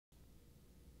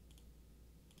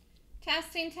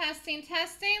Testing, testing,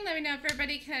 testing. Let me know if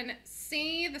everybody can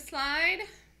see the slide.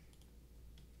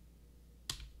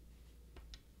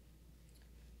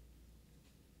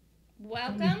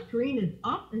 Welcome. The screen is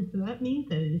up, and so that means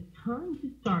that it is time to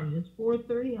start. It's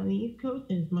 4:30 on the East Coast,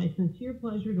 and it's my sincere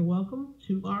pleasure to welcome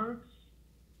to our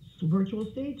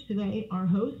virtual stage today our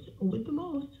host with the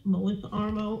most, Melissa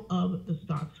Armo of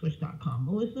thestockswoosh.com.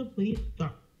 Melissa, please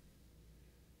start.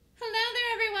 Hello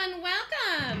there, everyone.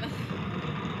 Welcome.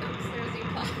 Oops, there's the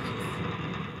applause.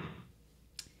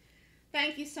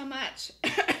 Thank you so much.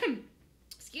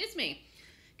 Excuse me.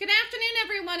 Good afternoon,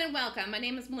 everyone, and welcome. My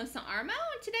name is Melissa Armo,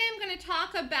 and today I'm going to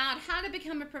talk about how to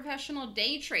become a professional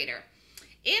day trader.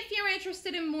 If you're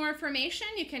interested in more information,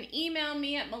 you can email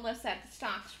me at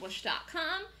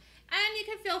melissa@thestockswoosh.com, and you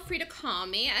can feel free to call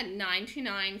me at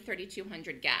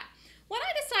 929-3200-GAP. What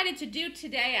I decided to do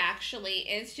today, actually,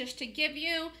 is just to give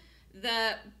you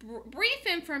the brief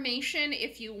information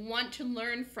if you want to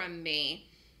learn from me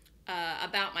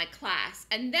about my class,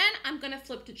 and then I'm going to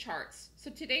flip to charts. So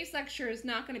today's lecture is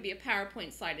not going to be a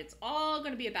PowerPoint slide. It's all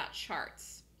going to be about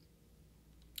charts,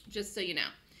 just so you know.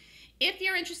 If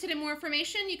you're interested in more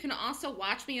information, you can also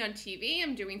watch me on TV.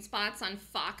 I'm doing spots on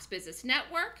Fox Business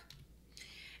Network.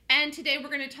 And today we're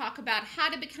going to talk about how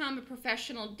to become a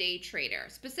professional day trader.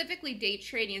 Specifically, day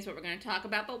trading is what we're going to talk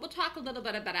about, but we'll talk a little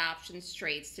bit about options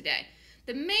trades today.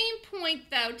 The main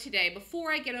point, though, today,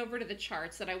 before I get over to the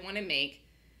charts that I want to make,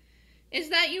 is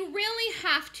that you really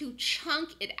have to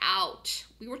chunk it out.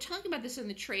 We were talking about this in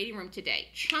the trading room today.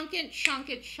 Chunk it, chunk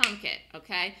it, chunk it,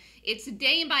 okay? It's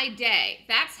day by day.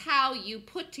 That's how you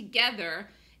put together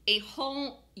a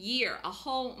whole year, a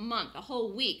whole month, a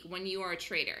whole week when you are a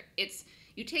trader.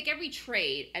 You take every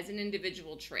trade as an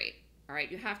individual trade, all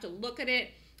right? You have to look at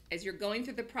it as you're going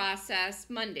through the process,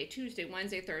 Monday, Tuesday,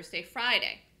 Wednesday, Thursday,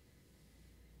 Friday.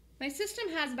 My system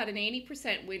has about an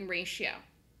 80% win ratio.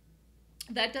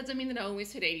 That doesn't mean that I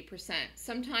always hit 80%.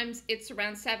 Sometimes it's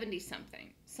around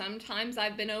 70-something. Sometimes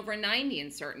I've been over 90 in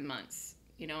certain months,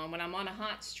 you know, when I'm on a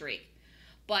hot streak.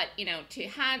 But, you know, to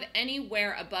have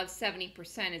anywhere above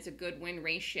 70% is a good win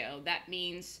ratio. That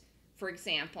means, for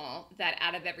example, that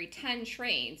out of every 10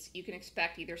 trades, you can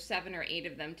expect either 7 or 8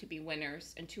 of them to be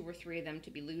winners and 2 or 3 of them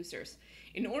to be losers.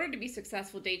 In order to be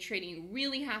successful day trading, you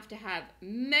really have to have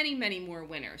many, many more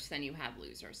winners than you have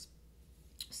losers.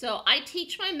 So I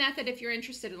teach my method if you're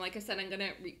interested, and like I said, I'm going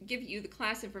to give you the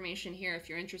class information here if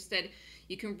you're interested.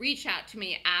 You can reach out to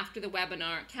me after the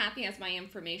webinar. Kathy has my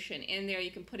information in there.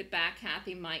 You can put it back,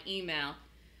 Kathy, my email,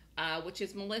 which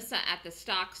is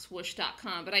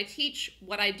melissa@thestockswoosh.com. But I teach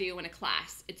what I do in a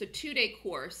class. It's a 2-day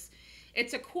course.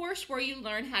 It's a course where you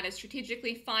learn how to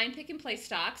strategically find, pick, and play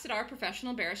stocks that are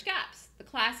professional bearish gaps. The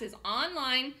class is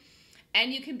online,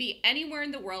 and you can be anywhere in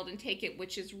the world and take it,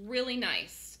 which is really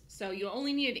nice. So you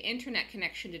only need an internet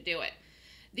connection to do it.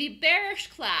 The bearish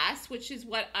class, which is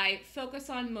what I focus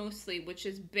on mostly, which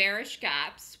is bearish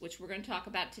gaps, which we're going to talk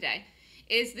about today,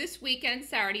 is this weekend,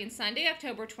 Saturday and Sunday,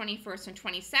 October 21st and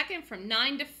 22nd from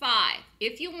 9 to 5.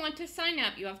 If you want to sign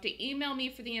up, you have to email me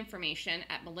for the information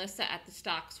at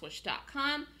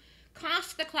melissa@thestockswoosh.com.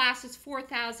 Cost of the class is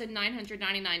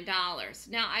 $4,999.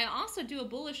 Now, I also do a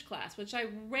bullish class, which I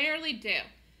rarely do.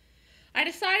 I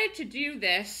decided to do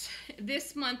this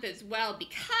month as well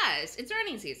because it's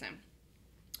earnings season.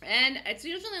 And it's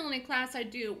usually only a class I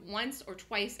do once or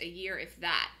twice a year, if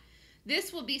that.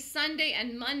 This will be Sunday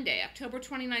and Monday, October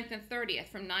 29th and 30th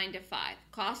from 9 to 5.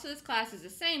 Cost of this class is the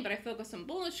same, but I focus on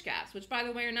bullish gaps, which, by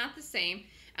the way, are not the same.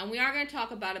 And we are going to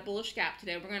talk about a bullish gap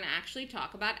today. We're going to actually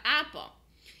talk about Apple.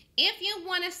 If you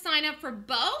want to sign up for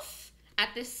both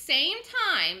at the same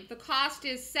time, the cost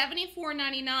is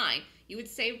 $74.99. You would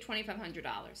save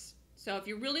 $2,500. So if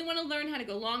you really want to learn how to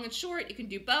go long and short, you can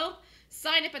do both.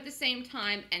 Sign up at the same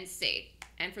time and save.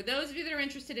 And for those of you that are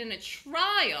interested in a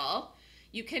trial,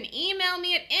 you can email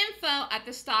me at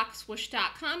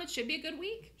info@thestockswoosh.com. It should be a good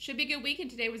week. Should be a good week,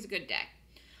 and today was a good day.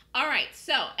 All right,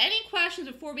 so any questions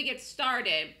before we get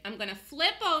started? I'm going to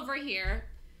flip over here.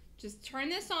 Just turn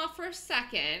this off for a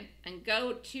second and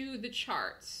go to the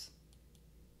charts.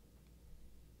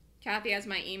 Kathy has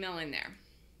my email in there.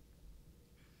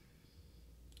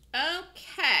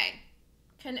 Okay,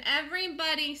 can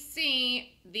everybody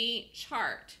see the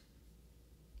chart?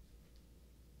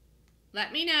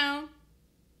 Let me know.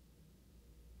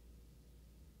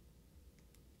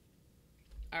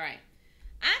 All right,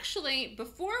 actually,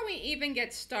 before we even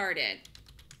get started,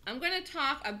 I'm going to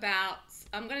talk about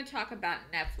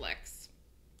Netflix.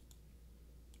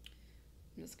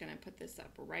 I'm just going to put this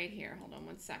up right here. Hold on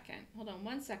one second. Hold on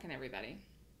one second, everybody.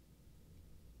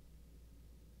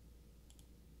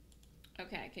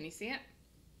 Okay, can you see it?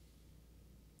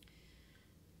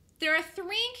 there are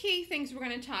three key things we're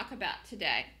going to talk about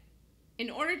today in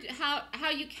order to how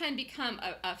you can become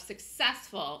a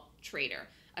successful trader,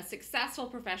 a successful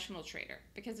professional trader,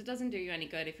 because it doesn't do you any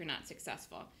good if you're not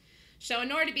successful. So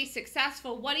in order to be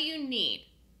successful, what do you need?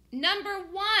 Number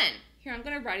one, here I'm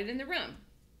going to write it in the room.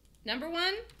 Number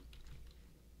one,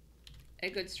 a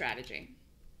good strategy.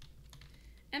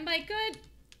 And by good,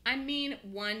 I mean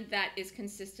one that is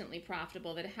consistently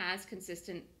profitable, that has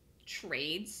consistent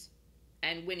trades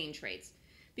and winning trades.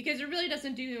 Because it really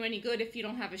doesn't do you any good if you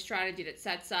don't have a strategy that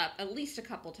sets up at least a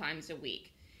couple times a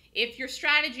week. If your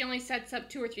strategy only sets up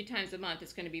 2 or 3 times a month,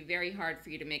 it's going to be very hard for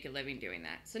you to make a living doing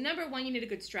that. So number one, you need a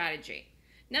good strategy.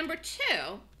 Number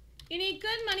two, you need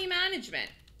good money management.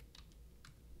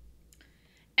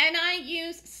 And I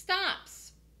use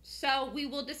stops. So we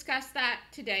will discuss that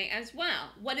today as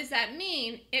well. What does that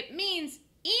mean? It means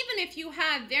even if you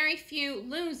have very few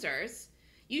losers,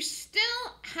 you still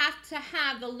have to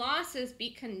have the losses be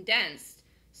condensed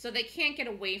so they can't get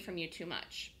away from you too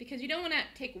much. Because you don't want to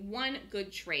take one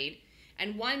good trade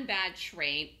and one bad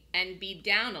trade and be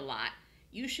down a lot.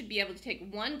 You should be able to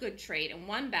take one good trade and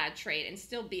one bad trade and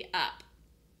still be up.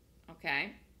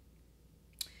 Okay?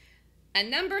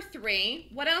 And number three,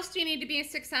 what else do you need to be a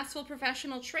successful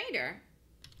professional trader?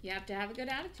 You have to have a good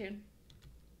attitude.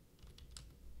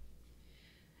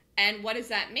 And what does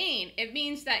that mean? It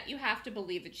means that you have to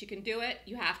believe that you can do it.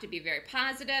 You have to be very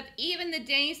positive. Even the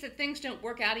days that things don't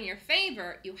work out in your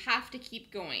favor, you have to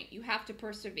keep going. You have to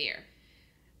persevere.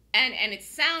 And it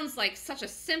sounds like such a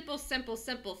simple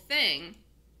thing.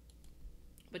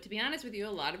 But to be honest with you, a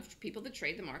lot of people that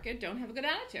trade the market don't have a good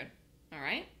attitude. All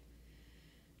right?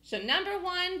 So number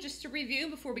one, just to review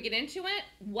before we get into it,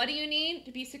 what do you need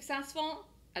to be successful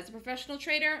as a professional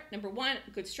trader? Number one,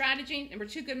 good strategy. Number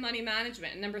two, good money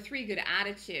management. And number three, good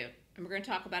attitude. And we're going to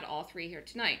talk about all three here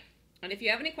tonight. And if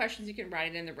you have any questions, you can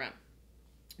write it in the room.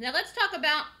 Now let's talk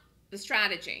about the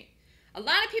strategy. A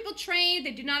lot of people trade,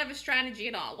 they do not have a strategy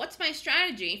at all. What's my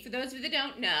strategy? For those of you that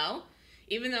don't know,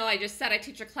 even though I just said I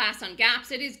teach a class on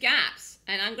gaps, it is gaps.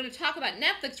 And I'm going to talk about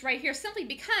Netflix right here simply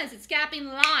because it's gapping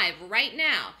live right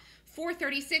now.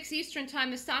 4:36 Eastern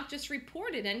time, the stock just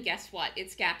reported, and guess what?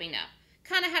 It's gapping up.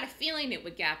 Kind of had a feeling it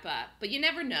would gap up, but you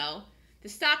never know. The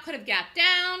stock could have gapped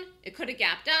down, it could have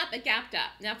gapped up, it gapped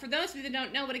up. Now, for those of you that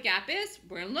don't know what a gap is,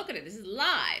 we're going to look at it. This is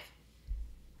live.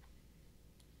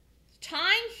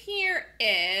 Time here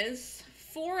is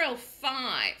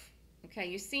 4:05. Okay,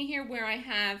 you see here where I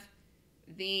have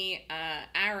the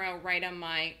arrow right on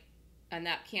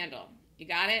that candle. You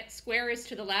got it? Square is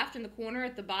to the left in the corner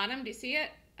at the bottom. Do you see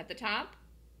it? At the top?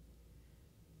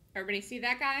 Everybody see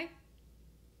that guy?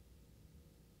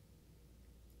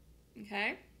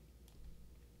 Okay.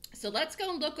 So let's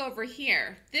go look over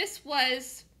here. This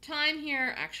was time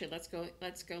here. Actually, let's go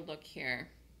look here.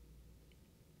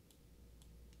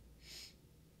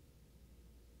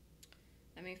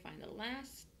 Let me find the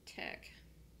last tick.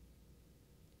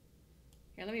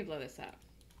 Here, let me blow this up.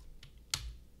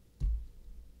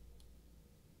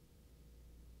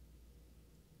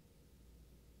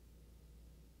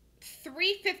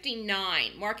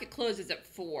 $3.59. Market closes at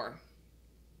 4.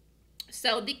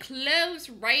 So the close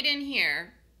right in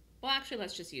here. Well, actually,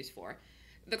 let's just use 4.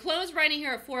 The close right in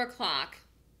here at 4 o'clock,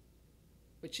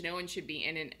 which no one should be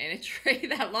in a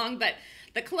trade that long, but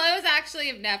the close actually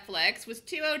of Netflix was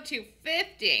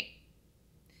 202.50.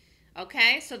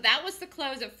 Okay, so that was the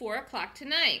close at 4 o'clock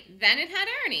tonight. Then it had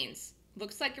earnings.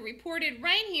 Looks like it reported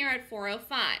right here at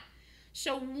 4:05.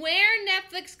 So where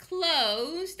Netflix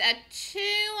closed at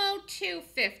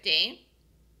 202.50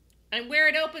 and where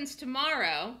it opens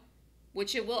tomorrow,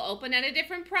 which it will open at a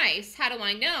different price, how do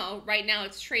I know? Right now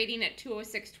it's trading at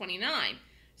 206.29.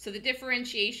 So the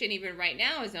differentiation even right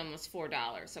now is almost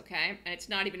 $4, okay? And it's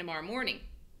not even tomorrow morning.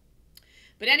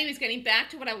 But anyways, getting back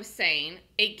to what I was saying,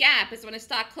 a gap is when a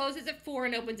stock closes at 4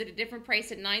 and opens at a different price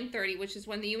at 9:30, which is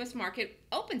when the U.S. market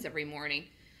opens every morning.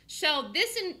 So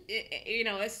this,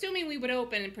 assuming we would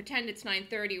open and pretend it's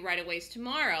 9:30 right away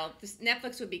tomorrow, this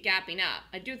Netflix would be gapping up.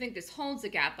 I do think this holds a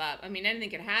gap up. I mean, anything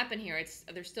could happen here.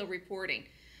 They're still reporting.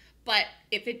 But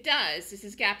if it does, this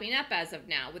is gapping up as of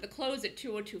now with a close at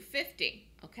 202.50,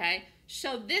 okay?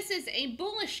 So this is a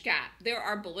bullish gap. There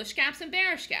are bullish gaps and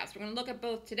bearish gaps. We're going to look at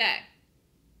both today.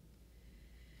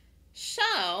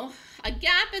 So, a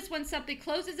gap is when something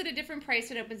closes at a different price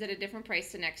and opens at a different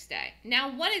price the next day. Now,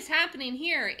 what is happening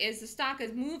here is the stock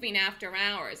is moving after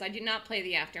hours. I do not play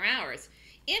the after hours.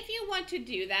 If you want to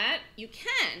do that, you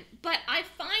can, but I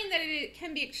find that it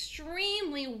can be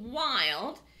extremely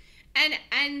wild,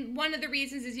 and one of the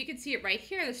reasons is you can see it right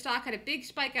here. The stock had a big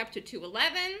spike up to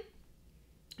 211.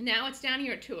 Now it's down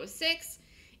here at 206.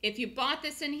 If you bought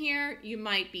this in here, you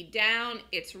might be down.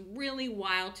 It's really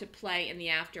wild to play in the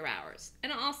after hours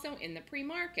and also in the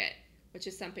pre-market, which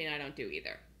is something I don't do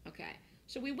either. Okay,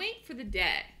 so we wait for the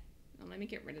day. Now, let me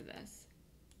get rid of this.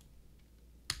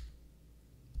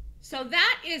 So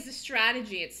that is the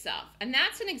strategy itself, and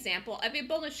that's an example of a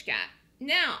bullish gap.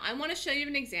 Now, I want to show you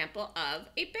an example of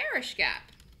a bearish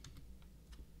gap.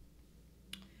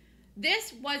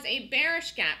 This was a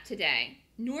bearish gap today.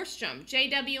 Nordstrom,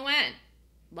 JWN.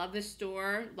 Love the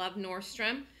store, love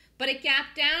Nordstrom, but it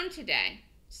gapped down today.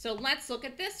 So let's look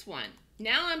at this one.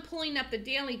 Now I'm pulling up the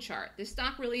daily chart. The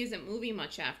stock really isn't moving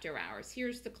much after hours.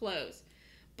 Here's the close.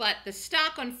 But the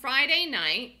stock on Friday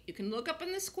night, you can look up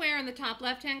in the square in the top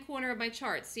left-hand corner of my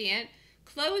chart, see it?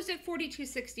 Closed at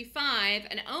 42.65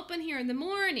 and open here in the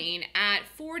morning at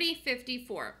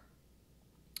 40.54.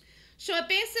 So it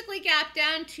basically gapped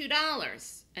down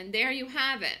 $2, and there you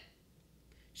have it.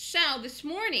 So this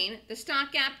morning, the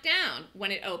stock gapped down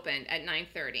when it opened at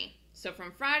 9:30. So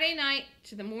from Friday night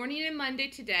to the morning and Monday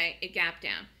today, it gapped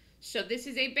down. So this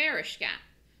is a bearish gap.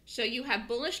 So you have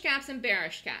bullish gaps and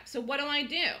bearish gaps. So what do I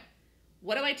do?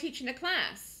 What do I teach in the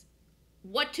class?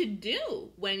 What to do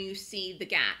when you see the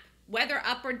gap, whether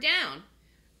up or down.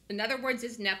 In other words,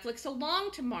 is Netflix a long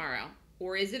tomorrow?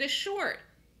 Or is it a short?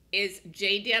 Is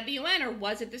JWN, or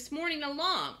was it this morning a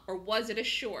long? Or was it a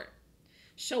short?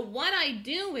 So what I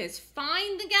do is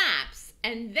find the gaps,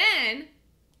 and then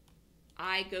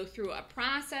I go through a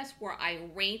process where I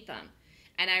rate them.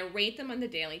 And I rate them on the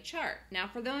daily chart. Now,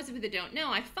 for those of you that don't know,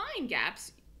 I find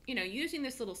gaps, using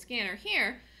this little scanner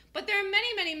here, but there are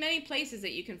many, many, many places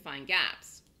that you can find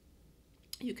gaps.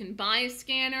 You can buy a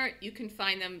scanner, you can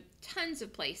find them tons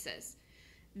of places.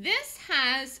 This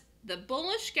has the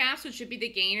bullish gaps, which would be the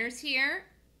gainers here,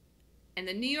 and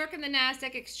the New York and the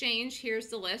NASDAQ exchange. Here's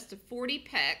the list of 40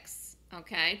 picks,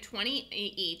 okay, 20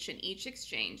 each in each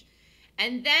exchange.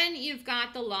 And then you've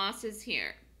got the losses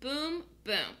here. Boom,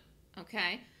 boom.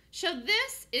 Okay, so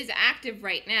this is active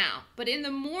right now, but in the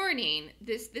morning,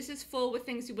 this is full with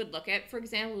things you would look at. For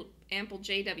example,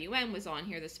 JWN was on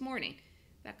here this morning.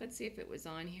 In fact, let's see if it was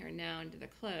on here now into the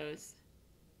close.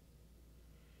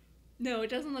 No, it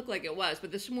doesn't look like it was, but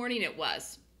this morning it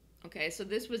was. Okay, so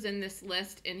this was in this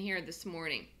list in here this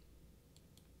morning.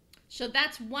 So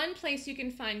that's one place you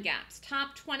can find gaps.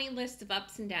 Top 20 list of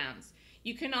ups and downs.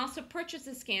 You can also purchase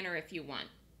a scanner if you want.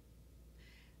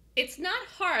 It's not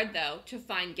hard, though, to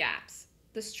find gaps.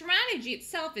 The strategy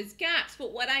itself is gaps,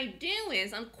 but what I do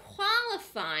is I'm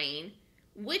qualifying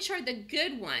which are the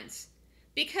good ones,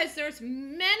 because there's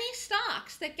many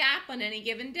stocks that gap on any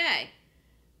given day.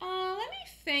 Let me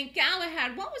think.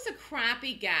 Galahad, what was a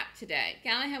crappy gap today?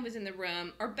 Galahad was in the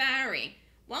room. Or Barry,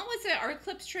 what was it? Or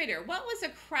Eclipse Trader, what was a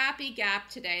crappy gap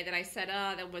today that I said,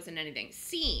 oh, that wasn't anything?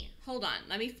 Hold on,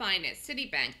 let me find it.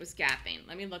 Citibank was gapping.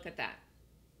 Let me look at that.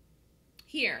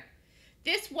 Here,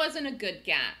 this wasn't a good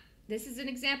gap. This is an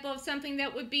example of something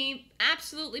that would be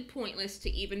absolutely pointless to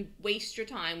even waste your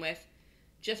time with.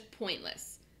 Just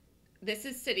pointless. This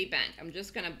is Citibank. I'm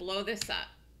just going to blow this up.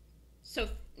 So,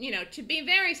 to be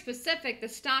very specific, the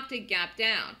stock did gap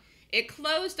down. It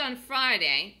closed on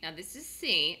Friday, now this is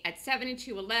C, at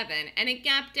 72.11, and it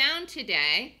gapped down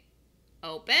today,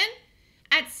 open,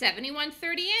 at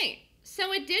 71.38.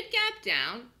 So it did gap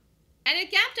down, and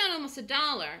it gapped down almost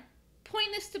 $1.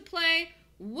 Pointless to play,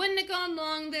 wouldn't have gone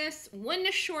long this, wouldn't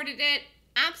have shorted it,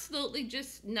 absolutely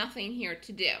just nothing here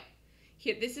to do.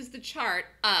 Here, this is the chart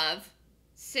of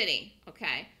Citi,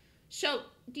 okay? So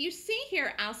do you see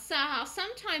here, how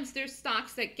sometimes there's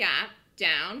stocks that gap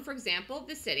down, for example,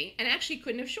 the Citi, and actually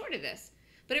couldn't have shorted this.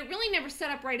 But it really never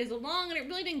set up right as a long, and it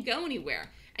really didn't go anywhere.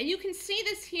 And you can see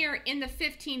this here in the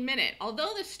 15-minute.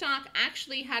 Although the stock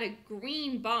actually had a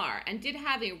green bar and did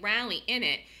have a rally in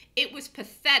it, it was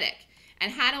pathetic.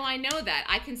 And how do I know that?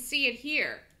 I can see it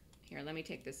here. Here, let me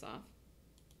take this off.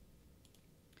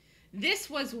 This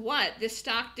was what this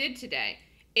stock did today.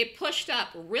 It pushed up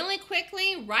really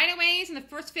quickly, right away in the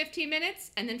first 15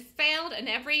 minutes, and then failed in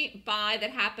every buy that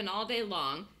happened all day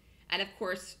long. And of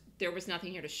course, there was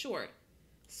nothing here to short.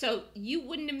 So you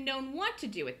wouldn't have known what to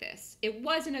do with this. It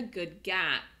wasn't a good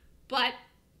gap, but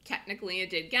technically it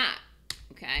did gap,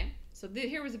 okay? So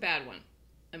here was a bad one.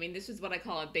 I mean, this is what I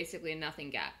call basically a nothing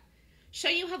gap. So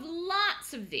you have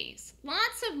lots of these,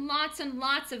 lots and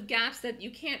lots of gaps that you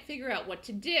can't figure out what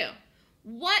to do.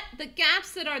 What the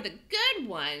gaps that are the good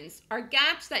ones are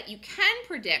gaps that you can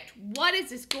predict. What is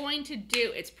this going to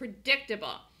do? It's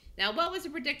predictable. Now, what was a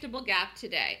predictable gap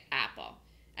today? Apple.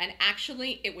 And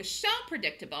actually, it was so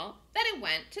predictable that it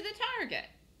went to the target.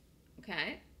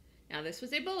 Okay? Now, this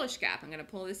was a bullish gap. I'm going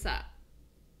to pull this up.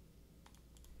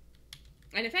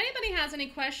 And if anybody has any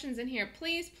questions in here,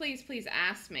 please, please, please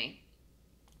ask me.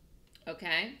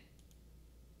 Okay?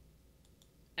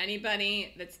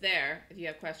 Anybody that's there, if you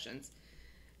have questions.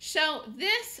 So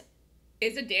this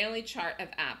is a daily chart of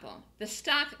Apple. The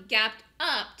stock gapped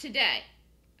up today.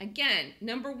 Again,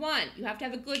 number one, you have to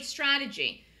have a good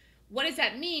strategy. What does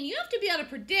that mean? You have to be able to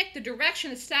predict the direction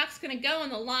the stock's going to go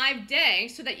in the live day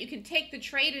so that you can take the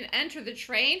trade and enter the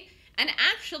trade and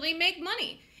actually make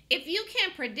money. If you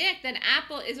can't predict that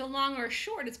Apple is a long or a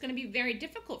short, it's going to be very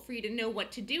difficult for you to know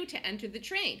what to do to enter the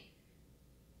trade.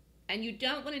 And you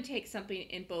don't want to take something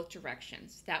in both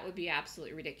directions. That would be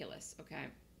absolutely ridiculous, okay?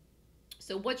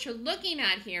 So what you're looking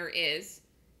at here is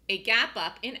a gap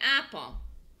up in Apple.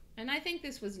 And I think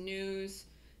this was news,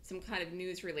 some kind of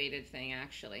news-related thing,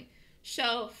 actually.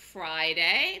 So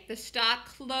Friday, the stock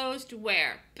closed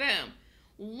where? Boom.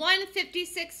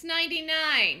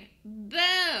 156.99.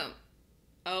 Boom.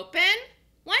 Open.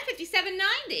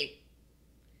 157.90.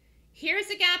 Here's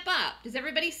a gap up. Does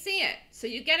everybody see it? So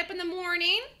you get up in the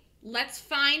morning. Let's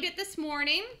find it this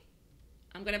morning.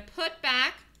 I'm going to put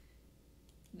back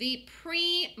the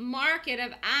pre-market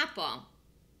of Apple.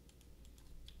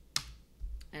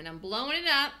 And I'm blowing it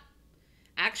up.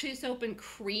 Actually, it's open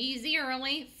crazy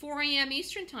early, 4 a.m.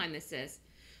 Eastern time this is.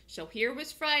 So here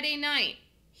was Friday night.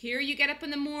 Here you get up in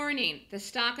the morning. The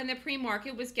stock in the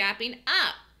pre-market was gapping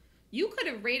up. You could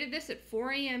have rated this at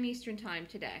 4 a.m. Eastern time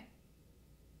today.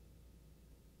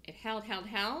 It held.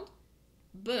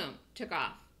 Boom, took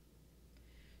off.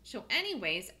 So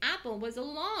anyways, Apple was a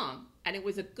long, and it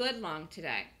was a good long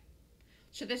today.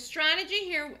 So the strategy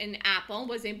here in Apple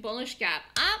was a bullish gap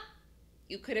up.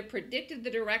 You could have predicted the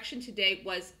direction today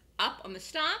was up on the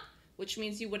stock, which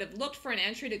means you would have looked for an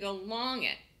entry to go long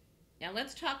it. Now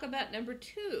let's talk about number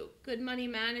two, good money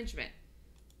management.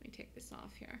 Let me take this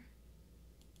off here.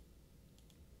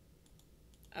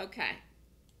 Okay.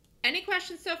 Any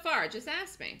questions so far? Just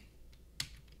ask me.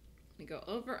 Let me go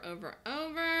over.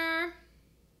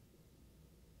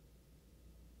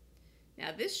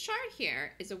 Now this chart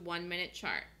here is a 1 minute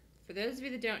chart. For those of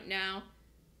you that don't know,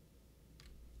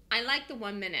 I like the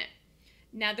 1 minute.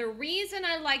 Now the reason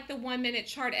I like the 1 minute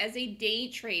chart as a day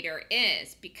trader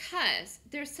is because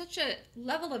there's such a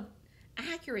level of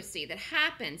accuracy that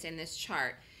happens in this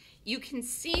chart. You can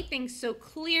see things so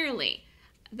clearly.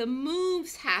 The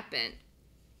moves happen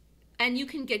and you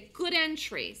can get good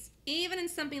entries, even in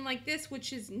something like this,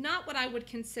 which is not what I would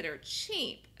consider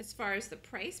cheap as far as the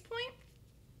price point.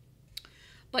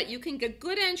 But you can get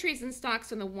good entries in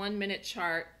stocks on the 1 minute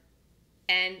chart.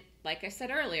 And like I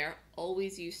said earlier,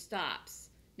 always use stops.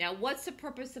 Now, what's the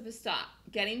purpose of a stop?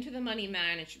 Getting to the money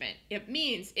management. It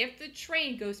means if the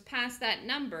trade goes past that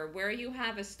number where you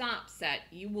have a stop set,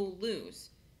 you will lose.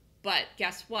 But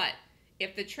guess what?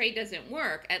 If the trade doesn't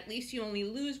work, at least you only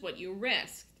lose what you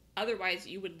risked. Otherwise,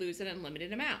 you would lose an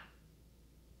unlimited amount.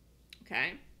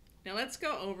 Okay? Now, let's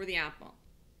go over the Apple.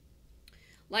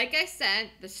 Like I said,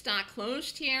 the stock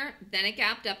closed here, then it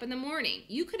gapped up in the morning.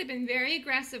 You could have been very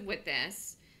aggressive with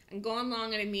this and gone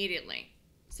long it immediately.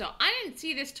 So I didn't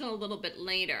see this till a little bit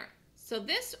later. So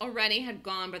this already had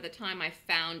gone by the time I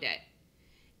found it.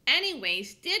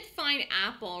 Anyways, did find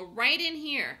Apple right in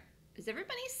here. Does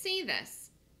everybody see this?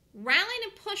 Rallied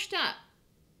and pushed up.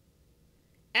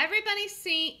 Everybody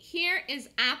see, here is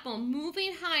Apple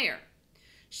moving higher.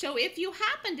 So if you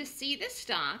happen to see this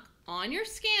stock on your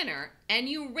scanner and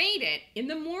you rate it in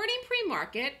the morning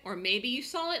pre-market, or maybe you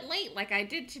saw it late like I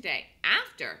did today,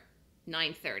 after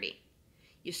 9:30,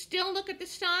 you still look at the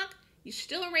stock, you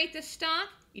still rate the stock,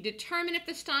 you determine if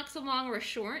the stock's a long or a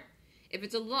short. If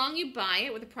it's a long, you buy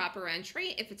it with a proper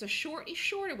entry. If it's a short, you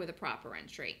short it with a proper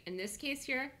entry. In this case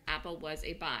here, Apple was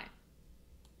a buy.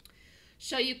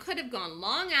 So you could have gone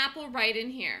long Apple right in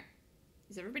here.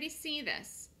 Does everybody see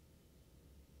this?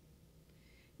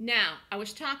 Now, I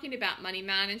was talking about money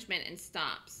management and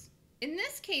stops. In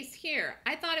this case here,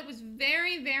 I thought it was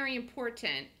very, very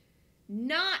important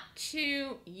not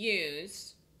to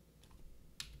use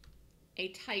a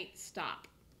tight stop.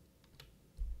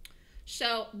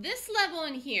 So this level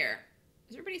in here,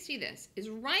 does everybody see this, is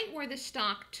right where the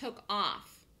stock took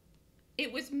off.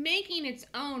 It was making its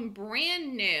own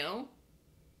brand new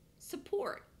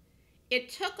support. It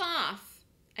took off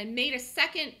and made a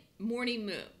second morning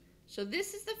move. So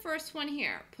this is the first one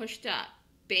here, pushed up,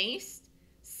 based,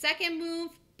 second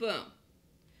move, boom.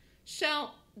 So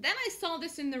then I saw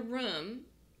this in the room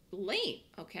late,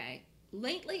 okay,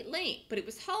 late, but it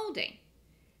was holding.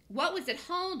 What was it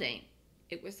holding?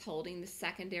 It was holding the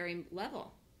secondary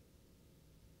level.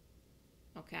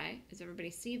 Okay, does everybody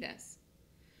see this?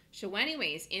 So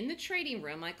anyways, in the trading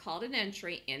room, I called an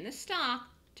entry in the stock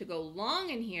to go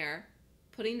long in here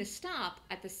putting the stop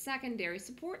at the secondary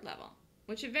support level,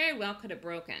 which it very well could have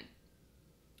broken.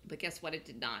 But guess what? It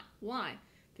did not. Why?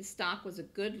 The stock was a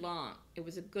good long. It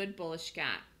was a good bullish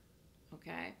gap.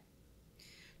 Okay?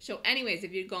 So anyways,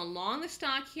 if you'd gone long the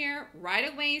stock here,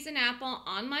 right away is an Apple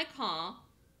on my call,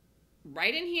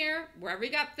 right in here, wherever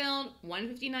you got filled,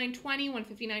 159.20,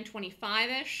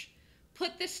 159.25-ish.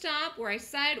 Put the stop where I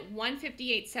said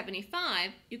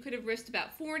 158.75. You could have risked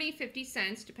about 40, 50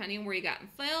 cents, depending on where you got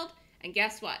filled. And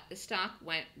guess what? The stock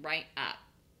went right up,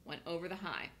 went over the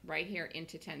high, right here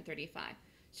into 10.35.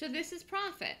 So this is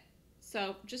profit.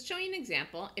 So just showing you an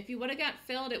example, if you would have got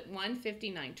filled at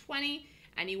 159.20,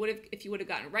 and if you would have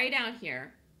gotten right out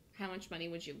here, how much money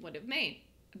would have made?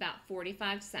 About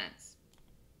 45 cents.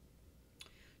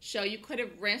 So you could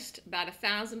have risked about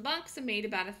 $1,000 and made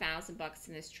about $1,000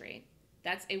 in this trade.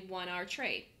 That's a 1-hour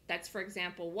trade. That's, for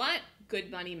example, what?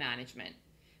 Good money management.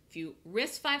 If you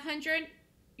risk 500,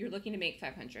 you're looking to make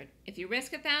 500. If you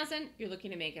risk 1,000, you're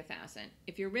looking to make 1,000.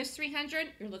 If you risk 300,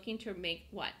 you're looking to make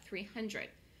what? 300.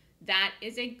 That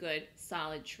is a good,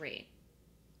 solid trade.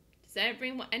 Does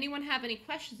anyone have any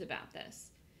questions about this?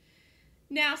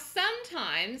 Now,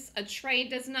 sometimes a trade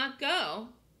does not go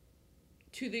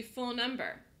to the full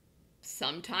number.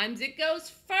 Sometimes it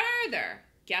goes further.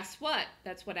 Guess what?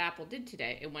 That's what Apple did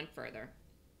today. It went further.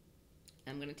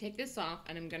 I'm going to take this off,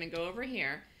 and I'm going to go over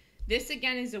here. This,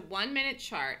 again, is a 1-minute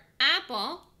chart.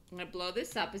 Apple, I'm going to blow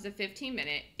this up, is a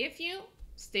 15-minute. If you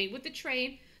stayed with the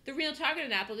trade, the real target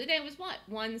on Apple today was what?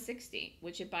 160,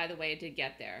 which, by the way, it did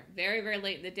get there. Very, very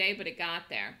late in the day, but it got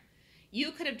there.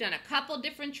 You could have done a couple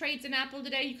different trades in Apple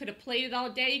today. You could have played it all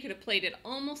day. You could have played it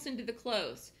almost into the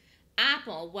close.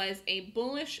 Apple was a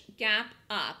bullish gap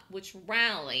up, which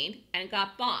rallied and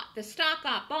got bought. The stock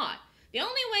got bought. The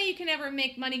only way you can ever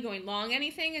make money going long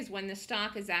anything is when the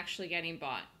stock is actually getting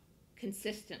bought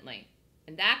consistently.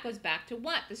 And that goes back to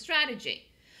what? The strategy.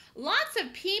 Lots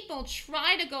of people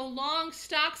try to go long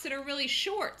stocks that are really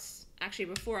shorts. Actually,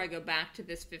 before I go back to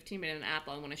this 15-minute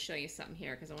Apple, I want to show you something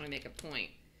here because I want to make a point.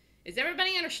 Is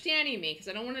everybody understanding me? Because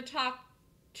I don't want to talk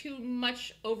too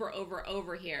much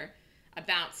over here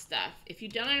about stuff. If you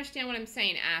don't understand what I'm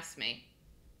saying, ask me.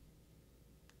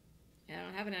 I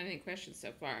don't have any questions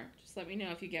so far. Just let me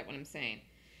know if you get what I'm saying.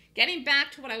 Getting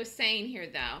back to what I was saying here,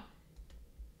 though,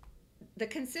 the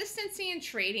consistency in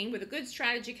trading with a good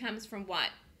strategy comes from what?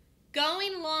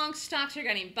 Going long stocks are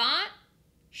getting bought,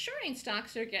 shorting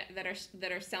stocks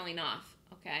that are selling off.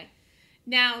 Okay.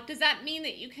 Now, does that mean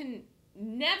that you can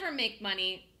never make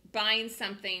money buying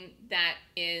something that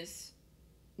is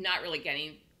not really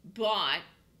getting bought?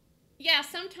 Yeah,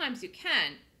 sometimes you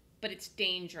can, but it's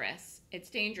dangerous. It's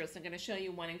dangerous. I'm going to show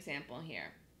you one example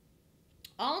here.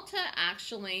 Ulta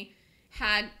actually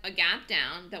had a gap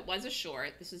down that was a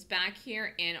short. This was back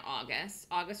here in August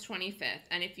 25th.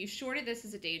 And if you shorted this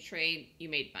as a day trade, you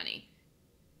made money.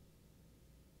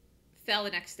 Fell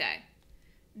the next day.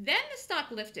 Then the stock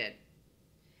lifted.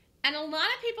 And a lot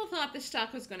of people thought the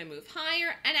stock was going to move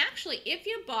higher. And actually, if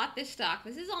you bought this stock,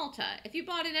 this is Ulta, if you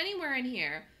bought it anywhere in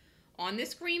here, on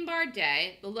this green bar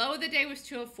day, the low of the day was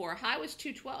 204, high was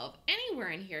 212. Anywhere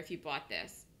in here if you bought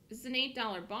this. This is an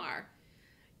 $8 bar.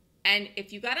 And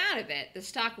if you got out of it, the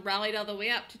stock rallied all the way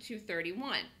up to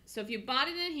 231. So if you bought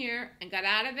it in here and got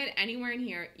out of it anywhere in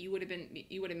here, you would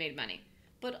have made money.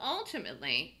 But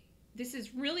ultimately, this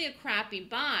is really a crappy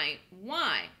buy.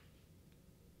 Why?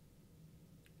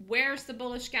 Where's the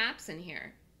bullish gaps in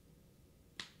here?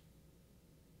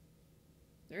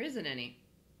 There isn't any.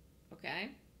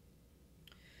 Okay?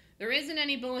 There isn't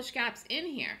any bullish gaps in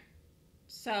here.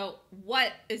 So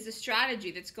what is the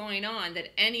strategy that's going on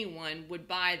that anyone would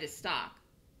buy this stock?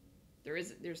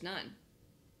 There's none.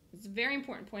 It's a very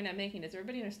important point I'm making. Does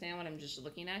everybody understand what I'm just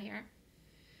looking at here?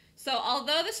 So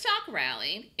although the stock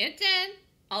rallied, it did.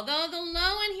 Although the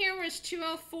low in here was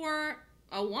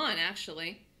 204.01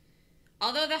 actually.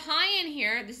 Although the high in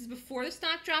here, this is before the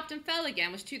stock dropped and fell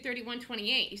again, was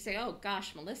 231.28. You say, oh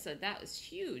gosh, Melissa, that was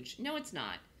huge. No, it's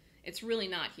not. It's really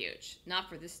not huge. Not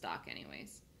for this stock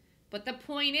anyways. But the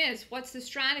point is, what's the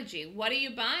strategy? What are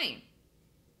you buying?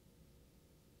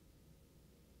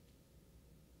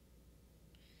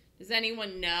 Does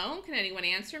anyone know? Can anyone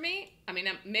answer me? I mean,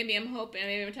 maybe I'm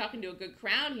talking to a good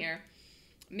crowd here.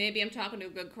 Maybe I'm talking to a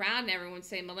good crowd and everyone's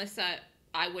saying, Melissa,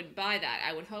 I would buy that.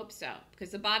 I would hope so.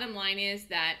 Because the bottom line is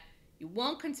that you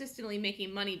won't consistently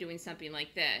making money doing something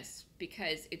like this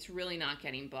because it's really not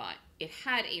getting bought. It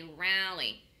had a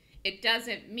rally. It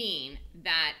doesn't mean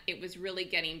that it was really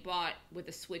getting bought with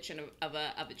a switch of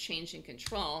a change in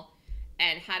control.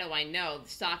 And how do I know? The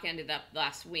stock ended up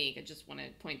last week. I just want to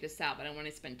point this out, but I don't want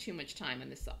to spend too much time on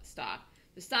this stock.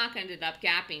 The stock ended up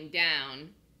gapping down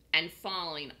and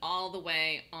falling all the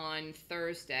way on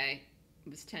Thursday. It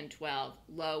was 10.12.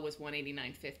 Low was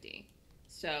 189.50.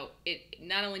 So it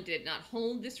not only did it not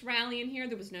hold this rally in here,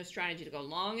 there was no strategy to go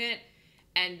long it,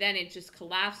 and then it just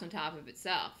collapsed on top of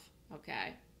itself.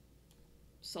 Okay,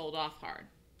 sold off hard.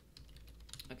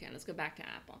 Okay, let's go back to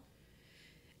Apple.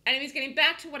 Anyways, getting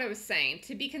back to what I was saying,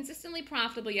 to be consistently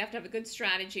profitable, you have to have a good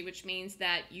strategy, which means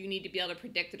that you need to be able to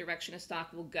predict the direction a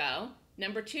stock will go.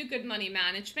 Number two, good money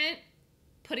management,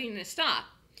 putting in a stop.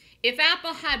 If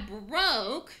Apple had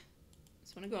broke, I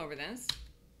just want to go over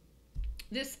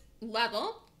this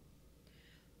level,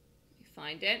 let me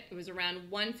find it. It was around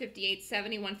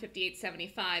 158.70,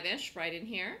 158.75-ish, right in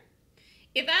here.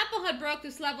 If Apple had broke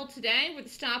this level today, where the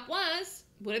stop was,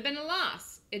 would have been a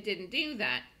loss. It didn't do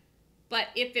that. But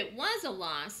if it was a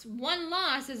loss, one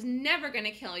loss is never going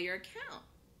to kill your account.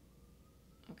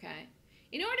 Okay?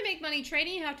 In order to make money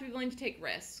trading, you have to be willing to take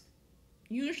risks.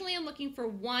 Usually I'm looking for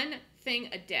one thing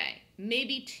a day,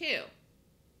 maybe two,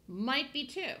 might be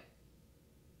two.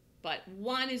 But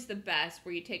one is the best,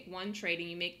 where you take one trade and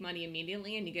you make money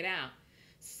immediately and you get out.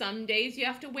 Some days you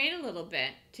have to wait a little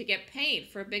bit to get paid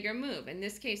for a bigger move. In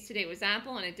this case today was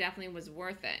Apple, and it definitely was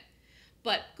worth it.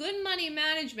 But good money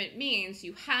management means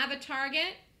you have a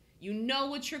target, you know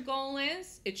what your goal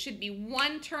is. It should be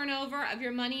one turnover of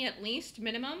your money at least,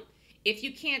 minimum. If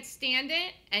you can't stand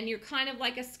it and you're kind of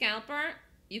like a scalper,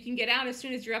 you can get out as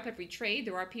soon as you're up every trade.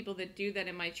 There are people that do that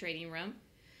in my trading room.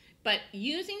 But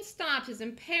using stops is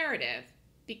imperative,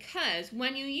 because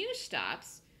when you use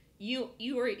stops,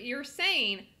 you're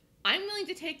saying, I'm willing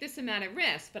to take this amount of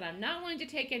risk, but I'm not willing to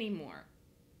take any more.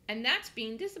 And that's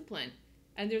being disciplined.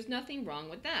 And there's nothing wrong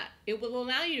with that. It will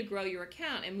allow you to grow your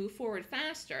account and move forward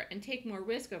faster and take more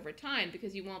risk over time,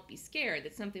 because you won't be scared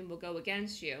that something will go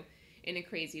against you in a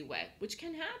crazy way, which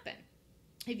can happen.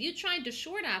 If you tried to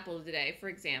short Apple today, for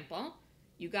example,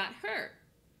 you got hurt.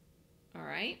 All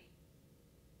right?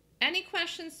 Any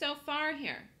questions so far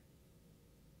here?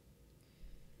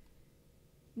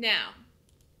 Now,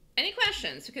 any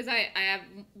questions? Because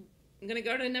I'm going to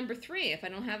go to number 3 if I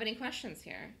don't have any questions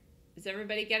here. Is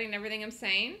everybody getting everything I'm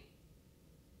saying?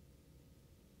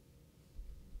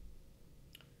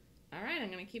 All right,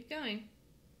 I'm going to keep going.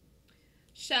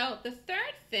 So the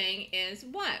third thing is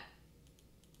what?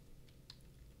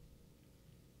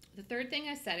 The third thing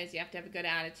I said is you have to have a good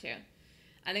attitude.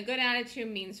 And a good attitude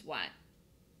means what?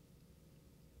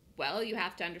 Well, you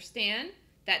have to understand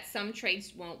that some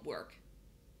trades won't work.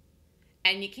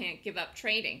 And you can't give up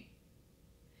trading.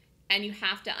 And you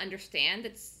have to understand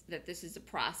that this is a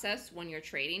process when you're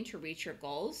trading to reach your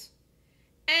goals.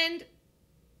 And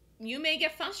you may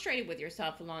get frustrated with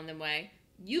yourself along the way.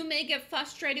 You may get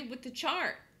frustrated with the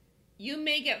chart. You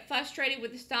may get frustrated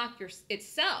with the stock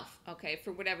itself, okay,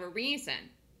 for whatever reason.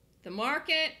 The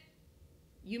market,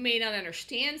 you may not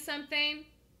understand something,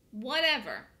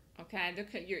 whatever, okay?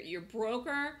 Your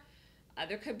broker,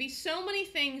 there could be so many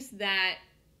things that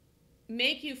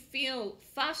make you feel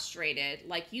frustrated,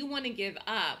 like you want to give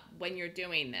up when you're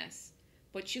doing this.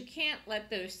 But you can't let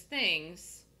those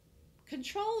things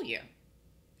control you.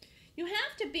 You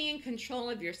have to be in control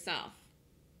of yourself.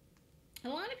 A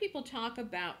lot of people talk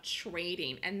about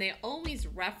trading, and they always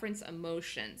reference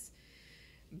emotions.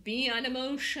 Be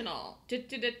unemotional.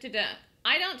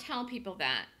 I don't tell people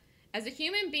that. As a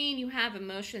human being, you have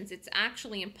emotions. It's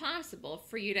actually impossible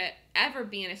for you to ever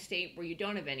be in a state where you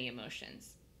don't have any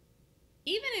emotions.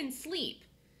 Even in sleep,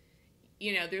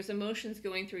 you know, there's emotions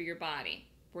going through your body,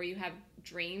 where you have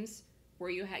dreams, where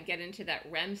you get into that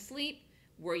REM sleep,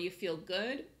 where you feel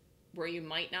good, where you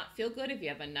might not feel good if you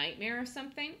have a nightmare or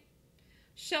something.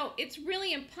 So it's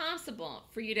really impossible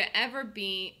for you to ever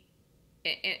be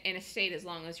in a state, as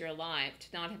long as you're alive, to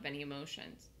not have any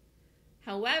emotions.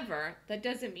 However, that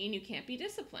doesn't mean you can't be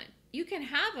disciplined. You can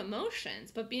have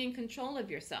emotions, but be in control of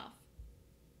yourself.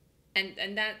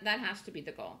 And that has to be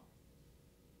the goal.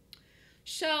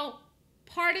 So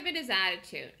part of it is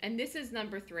attitude, and this is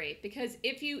number 3, because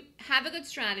if you have a good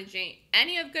strategy and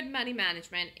you have good money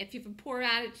management, if you have a poor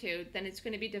attitude, then it's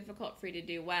going to be difficult for you to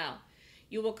do well.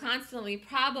 You will constantly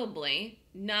probably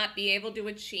not be able to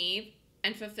achieve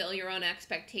and fulfill your own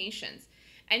expectations.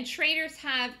 And traders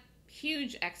have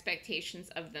huge expectations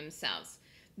of themselves.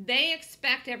 They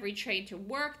expect every trade to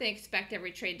work. They expect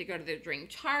every trade to go to their dream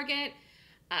target.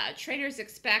 Traders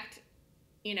expect,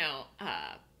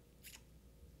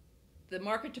 the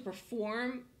market to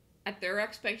perform at their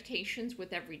expectations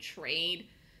with every trade.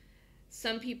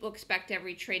 Some people expect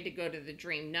every trade to go to the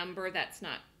dream number. That's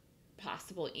not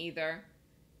possible either.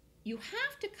 You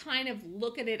have to kind of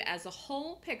look at it as a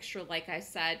whole picture, like I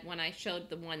said when I showed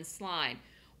the one slide.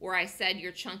 where I said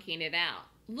you're chunking it out.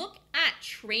 Look at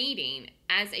trading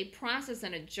as a process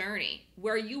and a journey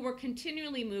where you were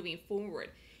continually moving forward.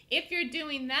 If you're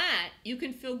doing that, you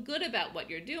can feel good about what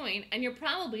you're doing, and you're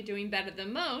probably doing better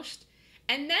than most.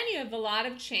 And then you have a lot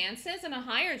of chances and a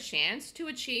higher chance to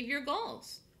achieve your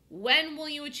goals. When will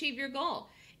you achieve your goal?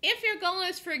 If your goal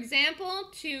is, for example,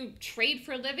 to trade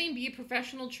for a living, be a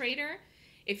professional trader,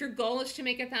 if your goal is to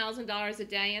make $1,000 a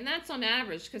day, and that's on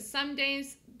average, because some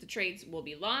days the trades will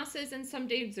be losses, and some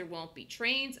days there won't be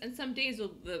trades, and some days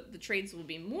the trades will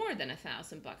be more than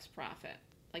 $1,000 profit,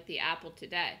 like the Apple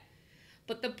today.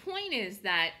 But the point is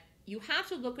that you have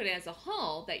to look at it as a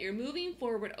whole, that you're moving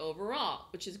forward overall,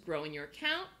 which is growing your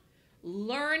account,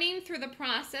 learning through the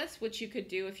process, which you could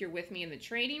do if you're with me in the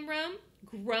trading room,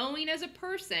 growing as a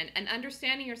person, and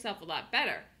understanding yourself a lot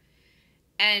better.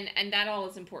 And that all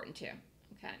is important too.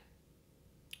 Okay.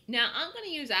 Now, I'm going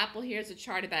to use Apple here as a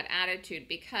chart about attitude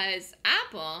because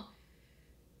Apple,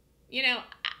 you know,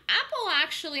 Apple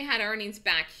actually had earnings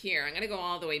back here. I'm going to go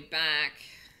all the way back.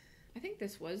 I think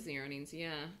this was the earnings,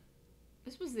 yeah.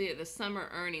 This was the summer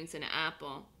earnings in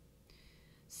Apple.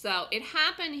 So it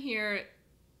happened here,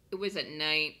 it was at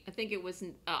night. I think it was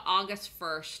August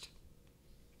 1st.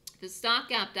 The stock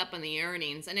gapped up on the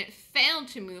earnings, and it failed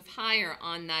to move higher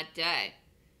on that day.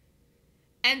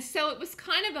 And so it was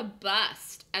kind of a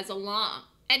bust as a long.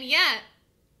 And yet,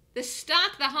 the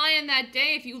stock, the high on that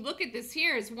day, if you look at this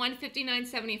here, is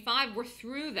 159.75. We're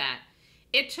through that.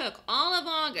 It took all of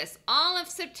August, all of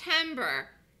September,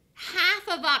 half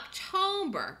of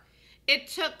October. It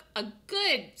took a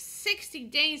good 60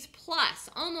 days plus,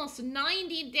 almost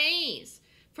 90 days,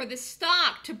 for the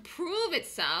stock to prove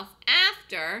itself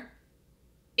after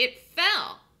it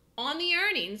fell on the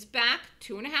earnings back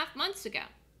 2.5 months ago.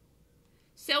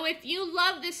 So if you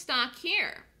love this stock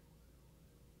here,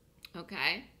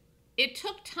 okay, it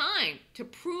took time to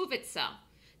prove itself.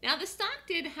 Now, the stock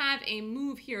did have a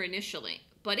move here initially,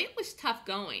 but it was tough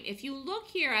going. If you look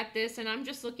here at this, and I'm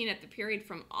just looking at the period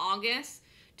from August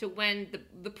to when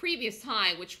the previous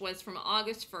high, which was from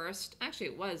August 1st, actually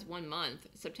it was 1 month,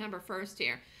 September 1st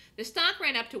here, the stock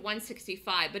ran up to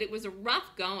 165, but it was a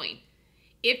rough going.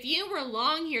 If you were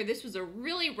long here, this was a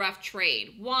really rough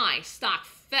trade. Why? Stock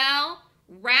fell,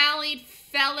 rallied,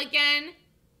 fell again,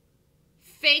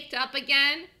 faked up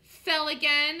again, fell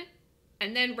again,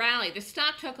 and then rallied. The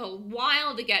stock took a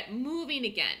while to get moving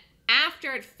again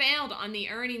after it failed on the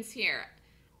earnings here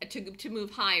to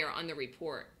move higher on the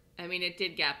report. I mean, it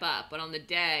did gap up, but on the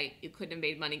day, you couldn't have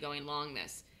made money going long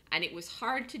this. And it was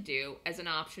hard to do as an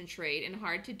option trade and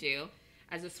hard to do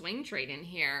as a swing trade in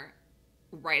here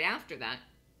right after that.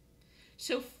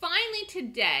 So finally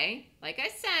today, like I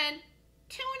said,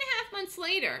 2.5 months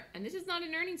later, and this is not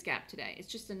an earnings gap today,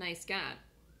 it's just a nice gap.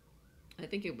 I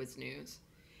think it was news.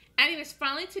 Anyways,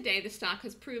 finally today, the stock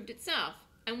has proved itself.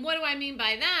 And what do I mean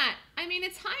by that? I mean,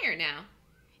 it's higher now.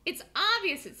 It's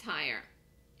obvious it's higher.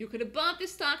 You could have bought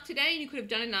this stock today and you could have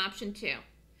done an option too.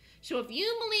 So if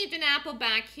you believed in Apple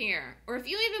back here, or if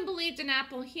you even believed in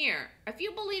Apple here, or if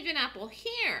you believed in Apple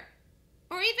here,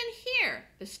 or even here,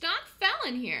 the stock fell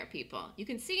in here, people. You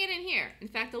can see it in here. In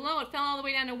fact, the low, it fell all the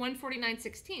way down to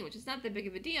 149.16, which is not that big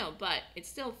of a deal, but it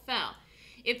still fell.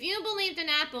 If you believed in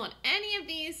Apple in any of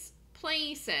these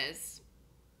places,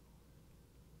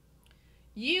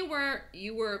 you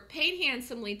were paid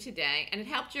handsomely today, and it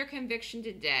helped your conviction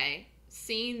today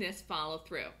seeing this follow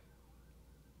through.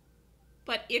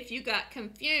 But if you got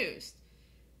confused,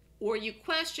 or you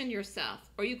questioned yourself,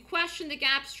 or you questioned the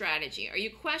gap strategy, or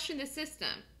you questioned the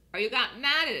system, or you got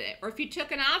mad at it, or if you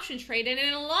took an option trade and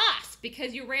it lost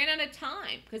because you ran out of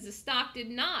time, because the stock did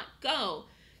not go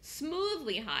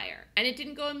smoothly higher, and it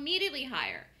didn't go immediately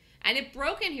higher, and it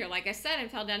broke in here, like I said, and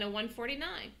fell down to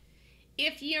 149.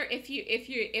 If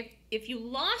you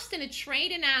lost in a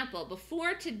trade in Apple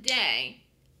before today,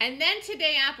 and then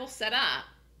today Apple set up,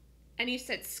 and you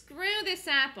said, screw this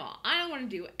Apple. I don't want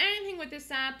to do anything with this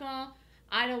Apple.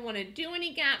 I don't want to do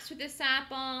any gaps with this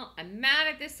Apple. I'm mad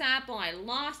at this Apple. I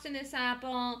lost in this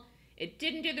Apple. It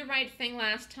didn't do the right thing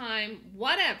last time.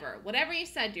 Whatever you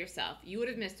said to yourself, you would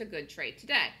have missed a good trade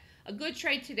today. A good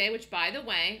trade today, which, by the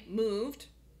way, moved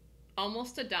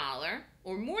almost $1,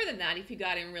 or more than that if you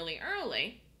got in really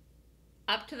early,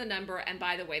 up to the number. And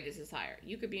by the way, this is higher.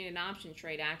 You could be in an option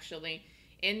trade, actually,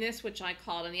 in this, which I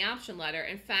called in the option letter.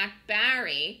 In fact,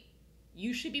 Barry,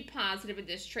 you should be positive with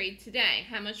this trade today.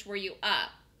 How much were you up?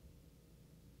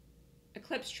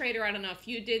 Eclipse Trader, I don't know if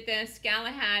you did this.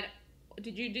 Galahad,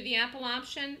 did you do the Apple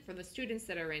option? For the students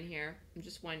that are in here, I'm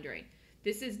just wondering.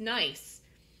 This is nice.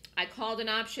 I called an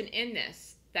option in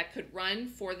this. that could run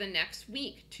for the next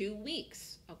week, 2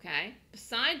 weeks, okay,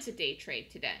 besides a day trade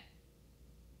today.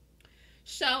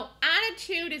 So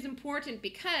attitude is important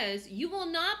because you will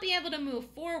not be able to move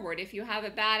forward if you have a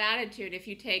bad attitude if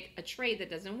you take a trade that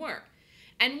doesn't work.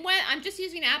 And when I'm just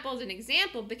using Apple as an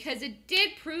example because it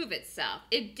did prove itself.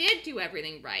 It did do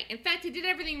everything right. In fact, it did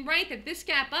everything right that this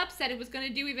gap up said it was going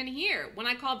to do even here. When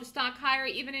I called the stock higher,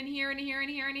 even in here and here and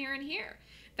here and here and here.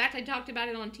 In fact, I talked about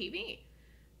it on TV.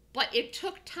 But it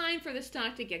took time for the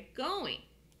stock to get going.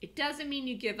 It doesn't mean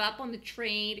you give up on the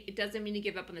trade. It doesn't mean you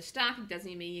give up on the stock. It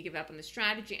doesn't mean you give up on the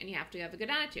strategy, and you have to have a good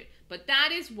attitude. But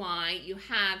that is why you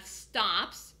have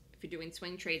stops if you're doing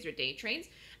swing trades or day trades.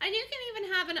 And you can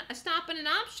even have a stop and an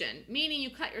option, meaning you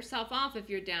cut yourself off if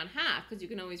you're down half because you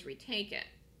can always retake it.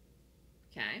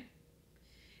 Okay?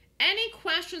 Any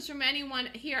questions from anyone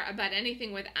here about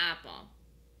anything with Apple?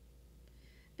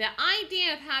 The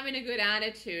idea of having a good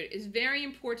attitude is very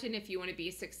important if you want to be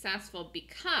successful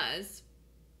because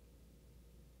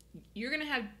you're going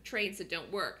to have trades that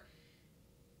don't work.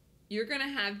 You're going to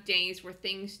have days where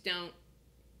things don't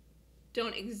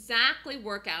exactly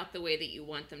work out the way that you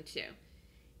want them to.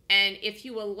 And if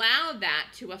you allow that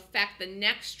to affect the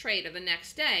next trade of the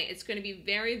next day, it's going to be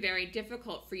very, very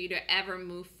difficult for you to ever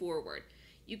move forward.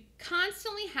 You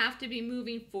constantly have to be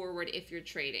moving forward if you're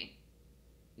trading.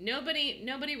 Nobody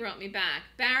wrote me back.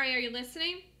 Barry, are you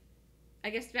listening? I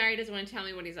guess Barry doesn't want to tell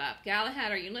me what he's up.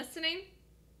 Galahad, are you listening?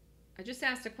 I just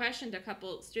asked a question to a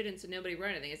couple students and nobody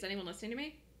wrote anything. Is anyone listening to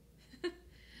me?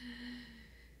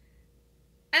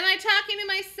 Am I talking to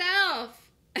myself?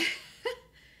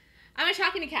 Am I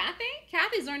talking to Kathy?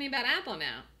 Kathy's learning about Apple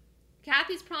now.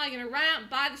 Kathy's probably going to run out and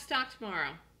buy the stock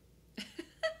tomorrow.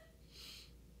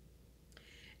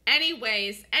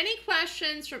 Anyways, any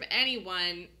questions from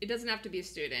anyone? It doesn't have to be a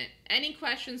student. Any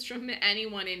questions from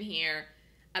anyone in here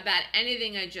about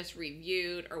anything I just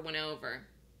reviewed or went over?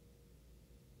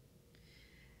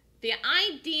 The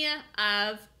idea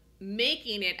of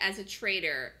making it as a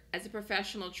trader, as a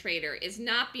professional trader, is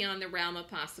not beyond the realm of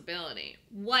possibility.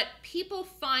 What people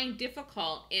find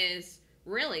difficult is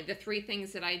really the 3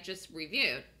 things that I just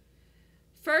reviewed.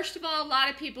 First of all, a lot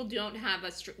of people don't have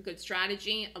a good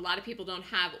strategy. A lot of people don't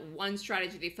have one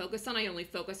strategy they focus on. I only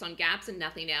focus on gaps and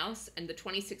nothing else. And the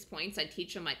 26 points I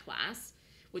teach in my class,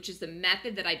 which is the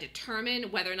method that I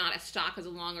determine whether or not a stock is a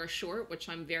long or a short, which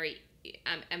I'm very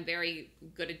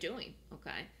good at doing,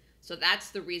 okay? So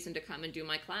that's the reason to come and do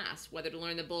my class. Whether to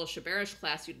learn the bullish or bearish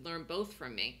class, you'd learn both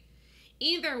from me.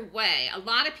 Either way, a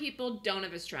lot of people don't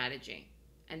have a strategy.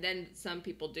 And then some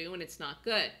people do, and it's not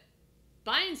good.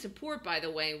 Buying support, by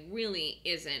the way, really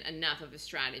isn't enough of a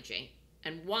strategy.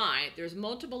 And why? There's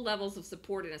multiple levels of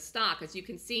support in a stock. As you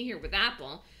can see here with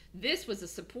Apple, this was a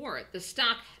support. The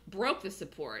stock broke the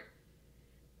support,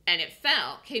 and it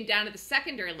fell, came down to the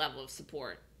secondary level of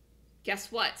support.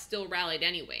 Guess what? Still rallied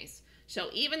anyways. So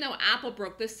even though Apple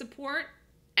broke this support,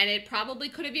 and it probably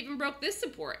could have even broke this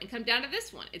support and come down to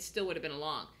this one, it still would have been a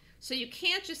long. So you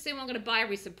can't just say, well, I'm going to buy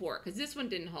every support because this one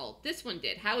didn't hold. This one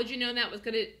did. How would you know that was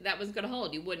going to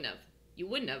hold? You wouldn't have. You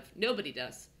wouldn't have. Nobody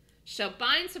does. So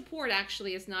buying support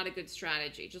actually is not a good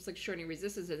strategy, just like shorting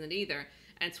resistance isn't either.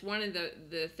 And it's one of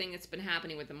the thing that's been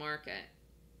happening with the market.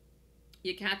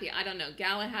 Yeah, Kathy, I don't know.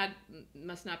 Galahad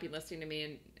must not be listening to me,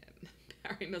 and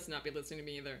Barry must not be listening to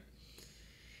me either.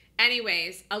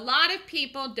 Anyways, a lot of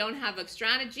people don't have a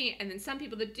strategy, and then some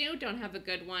people that do don't have a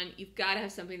good one. You've got to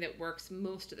have something that works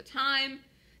most of the time.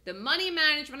 The money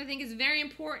management, I think, is very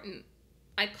important.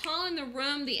 I call in the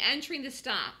room the entry and the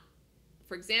stop.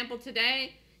 For example,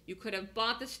 today, you could have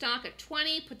bought the stock at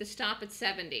 20, put the stop at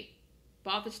 70.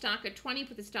 Bought the stock at 20,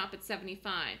 put the stop at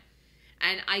 75.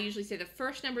 And I usually say the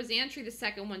first number is the entry, the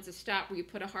second one's a stop where you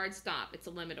put a hard stop. It's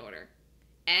a limit order.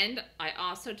 And I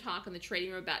also talk in the trading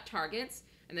room about targets.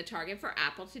 And the target for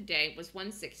Apple today was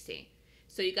 160.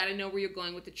 So you got to know where you're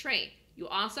going with the trade. You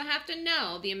also have to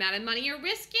know the amount of money you're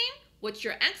risking, what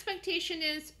your expectation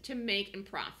is to make and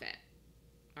profit.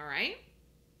 All right?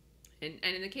 And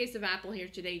in the case of Apple here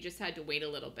today, you just had to wait a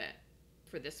little bit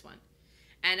for this one.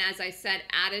 And as I said,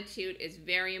 attitude is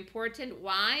very important.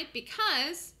 Why?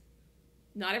 Because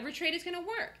not every trade is going to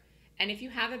work. And if you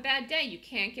have a bad day, you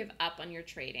can't give up on your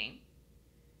trading.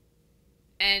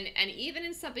 And even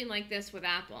in something like this with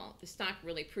Apple, the stock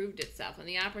really proved itself. And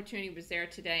the opportunity was there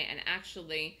today. And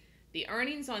actually, the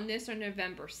earnings on this are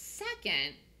November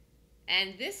 2nd.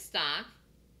 And this stock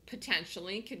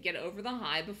potentially could get over the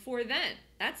high before then.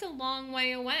 That's a long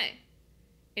way away.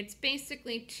 It's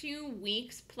basically 2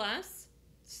 weeks plus.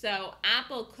 So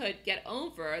Apple could get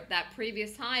over that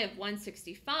previous high of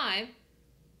 165.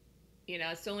 You know,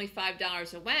 it's only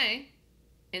 $5 away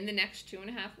in the next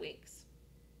 2.5 weeks.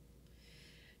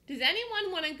 Does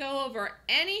anyone want to go over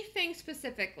anything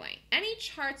specifically? Any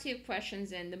charts you have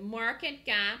questions in, the market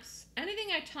gaps, anything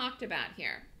I talked about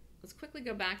here? Let's quickly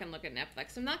go back and look at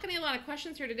Netflix. I'm not getting a lot of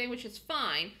questions here today, which is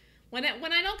fine. When I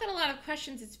don't get a lot of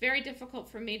questions, it's very difficult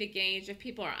for me to gauge if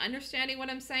people are understanding what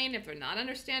I'm saying, if they're not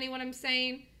understanding what I'm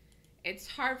saying. It's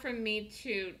hard for me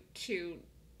to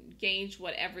gauge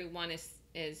what everyone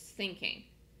is thinking.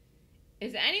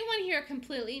 Is anyone here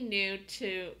completely new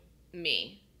to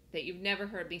me? That you've never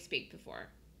heard me speak before?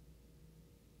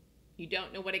 You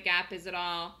don't know what a gap is at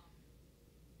all?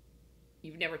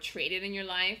 You've never traded in your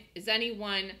life? Is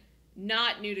anyone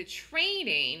not new to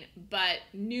trading, but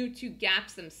new to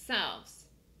gaps themselves?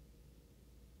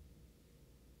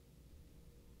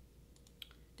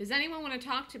 Does anyone want to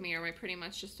talk to me, or am I pretty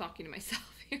much just talking to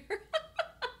myself here?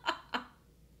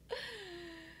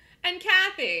 And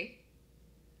Kathy.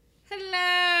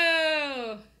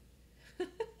 Hello.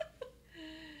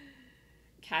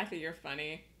 Kathy, you're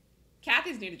funny.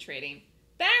 Kathy's new to trading.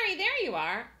 Barry, there you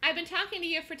are. I've been talking to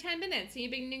you for 10 minutes and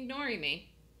you've been ignoring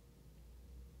me.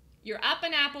 You're up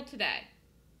an apple today.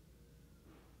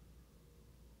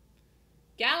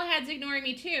 Galahad's ignoring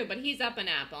me too, but he's up an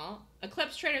apple.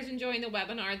 Eclipse Trader's enjoying the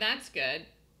webinar. That's good.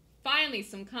 Finally,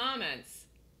 some comments.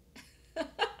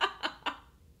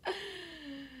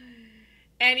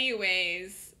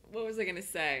 Anyways, what was I going to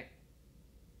say?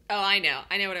 Oh, I know.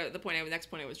 I know what the next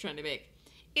point I was trying to make.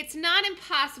 It's not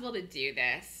impossible to do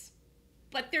this,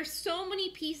 but there's so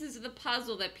many pieces of the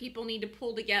puzzle that people need to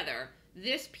pull together.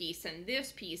 This piece and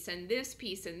this piece and this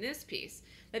piece and this piece.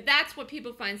 That's what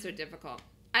people find so difficult.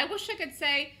 I wish I could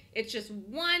say it's just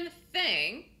one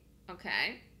thing,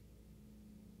 okay?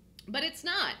 But it's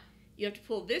not. You have to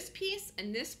pull this piece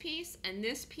and this piece and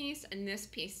this piece and this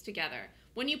piece together.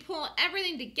 When you pull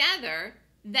everything together,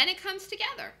 then it comes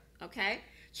together, okay?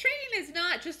 Trading is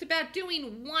not just about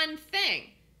doing one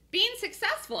thing. Being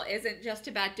successful isn't just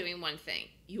about doing one thing.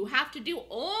 You have to do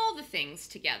all the things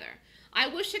together. I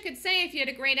wish I could say if you had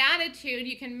a great attitude,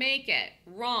 you can make it.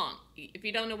 Wrong. If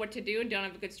you don't know what to do and don't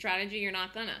have a good strategy, you're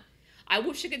not gonna. I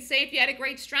wish I could say if you had a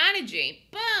great strategy,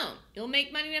 boom, you'll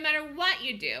make money no matter what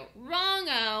you do.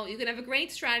 Wrong-o. You can have a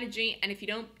great strategy, and if you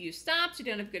don't use stops, you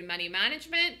don't have good money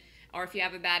management, or if you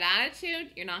have a bad attitude,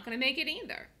 you're not gonna make it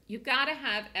either. You've got to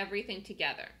have everything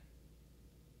together.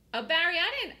 Oh, Barry,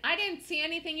 I didn't see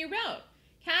anything you wrote.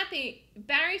 Kathy,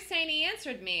 Barry's saying he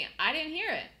answered me. I didn't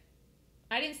hear it.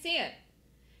 I didn't see it.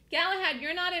 Galahad,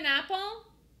 you're not an apple?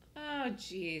 Oh,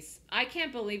 jeez. I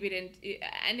can't believe you didn't.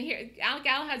 And here,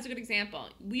 Galahad's a good example.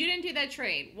 You didn't do that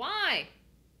trade. Why?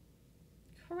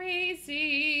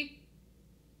 Crazy.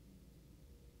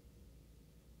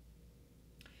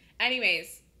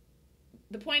 Anyways.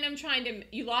 The point I'm trying to,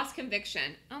 you lost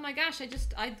conviction. Oh my gosh,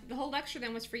 the whole lecture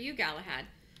then was for you, Galahad.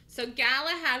 So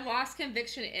Galahad lost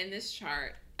conviction in this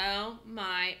chart. Oh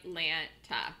my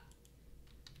Lanta.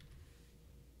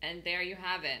 And there you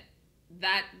have it.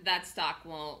 That stock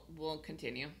will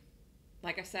continue.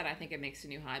 Like I said, I think it makes a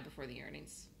new high before the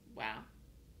earnings. Wow.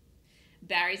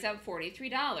 Barry's up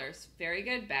 $43. Very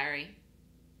good, Barry.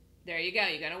 There you go.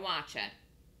 You got to watch it.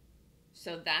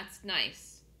 So that's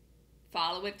nice.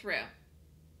 Follow it through.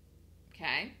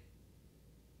 Okay.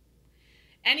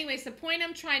 Anyways, the point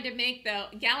I'm trying to make, though,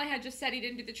 Galahad just said he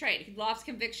didn't do the trade. He lost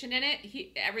conviction in it.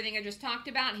 Everything I just talked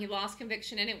about, he lost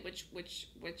conviction in it, which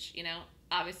you know,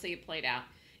 obviously it played out.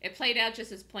 It played out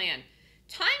just as planned.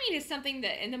 Timing is something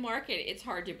that in the market, it's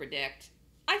hard to predict.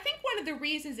 I think one of the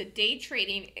reasons that day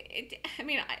trading,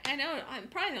 I know I'm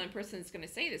probably the only person that's going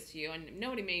to say this to you, and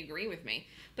nobody may agree with me,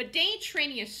 but day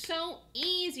trading is so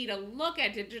easy to look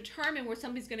at to determine where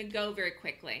somebody's going to go very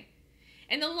quickly.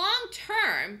 In the long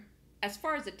term, as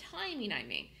far as the timing,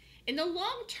 in the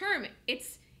long term,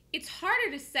 it's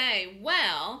harder to say,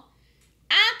 well,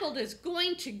 Apple is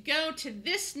going to go to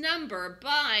this number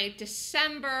by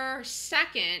December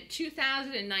 2nd,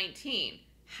 2019.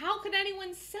 How could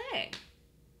anyone say?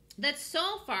 That's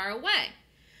so far away.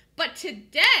 But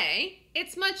today,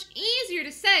 it's much easier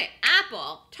to say,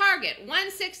 Apple, target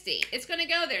 160. It's going to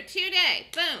go there today.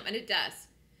 Boom, and it does.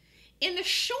 In the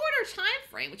shorter time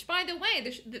frame, which, by the way,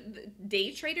 the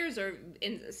day traders are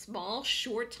in small,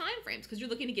 short time frames because you're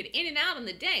looking to get in and out on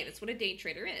the day. That's what a day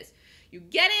trader is. You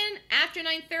get in after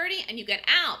 9:30 and you get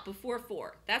out before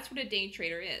 4. That's what a day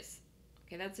trader is.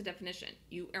 Okay, that's the definition.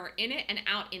 You are in it and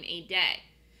out in a day.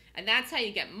 And that's how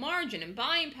you get margin and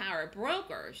buying power at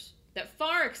brokers that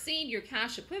far exceed your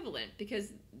cash equivalent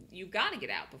because you've got to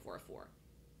get out before 4.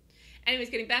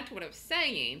 Anyways, getting back to what I was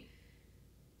saying,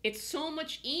 it's so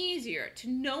much easier to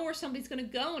know where somebody's going to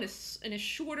go in a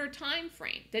shorter time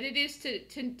frame than it is to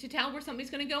tell where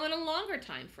somebody's going to go in a longer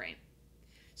time frame.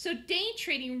 So day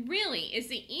trading really is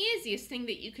the easiest thing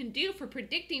that you can do for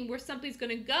predicting where something's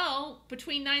going to go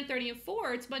between 9:30 and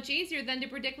 4. It's much easier than to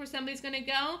predict where somebody's going to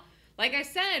go, like I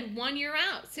said, 1 year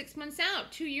out, 6 months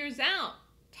out, 2 years out,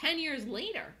 10 years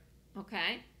later,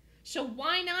 okay? So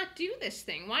why not do this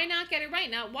thing? Why not get it right?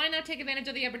 Now, why not take advantage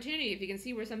of the opportunity if you can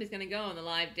see where somebody's going to go on the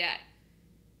live day?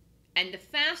 And the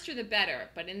faster, the better.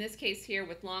 But in this case here,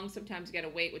 with long, sometimes you got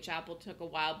to wait, which Apple took a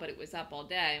while, but it was up all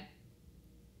day.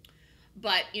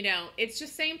 But, you know, it's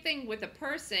just same thing with a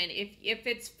person. If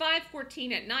it's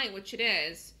 5:14 at night, which it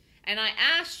is, and I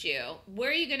asked you, where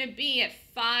are you going to be at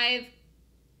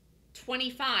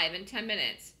 5:25 in 10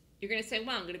 minutes? You're going to say,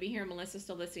 well, I'm going to be here, Melissa,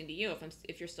 still listening to you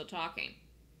if you're still talking.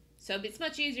 So it's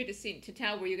much easier to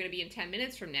tell where you're going to be in 10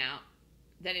 minutes from now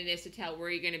than it is to tell where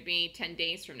you're going to be 10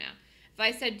 days from now. If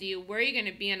I said to you, where are you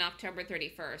going to be on October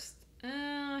 31st?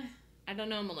 I don't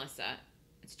know, Melissa.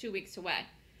 It's 2 weeks away.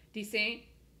 Do you see?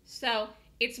 So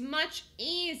it's much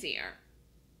easier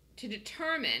to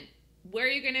determine where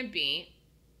you're going to be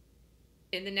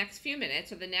in the next few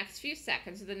minutes or the next few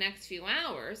seconds or the next few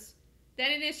hours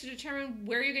than it is to determine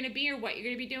where you're going to be or what you're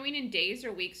going to be doing in days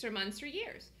or weeks or months or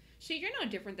years. So you're no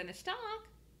different than a stock.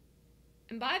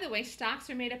 And by the way,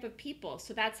 stocks are made up of people,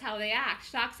 so that's how they act.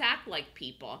 Stocks act like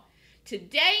people.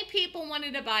 Today, people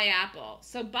wanted to buy Apple,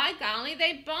 so by golly,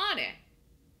 they bought it.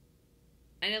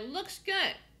 And it looks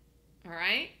good, all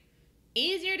right?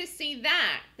 Easier to see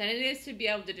that than it is to be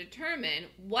able to determine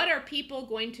what are people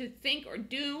going to think or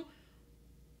do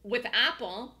with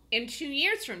Apple in 2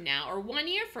 years from now or 1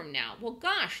 year from now. Well,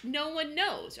 gosh, no one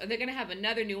knows. Are they going to have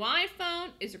another new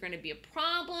iPhone? Is there going to be a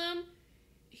problem?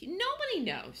 Nobody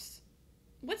knows.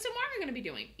 What's the market going to be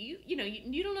doing? You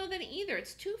don't know that either.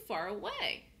 It's too far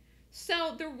away.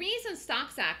 So the reason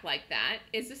stocks act like that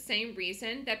is the same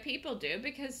reason that people do,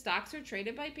 because stocks are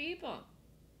traded by people.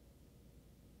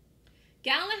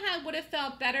 Galahad would have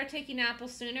felt better taking Apple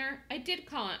sooner. I did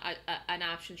call an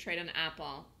option trade on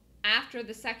Apple after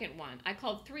the second one. I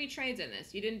called 3 trades in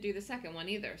this. You didn't do the second one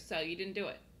either, so you didn't do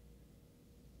it.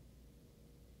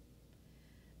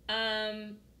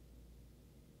 Barry,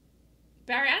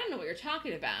 I don't know what you're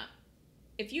talking about.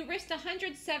 If you risked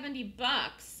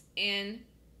 $170 in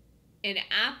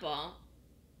Apple,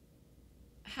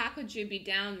 how could you be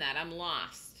down that? I'm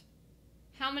lost.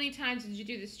 How many times did you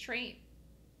do this trade?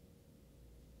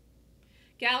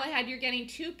 Galahad, you're getting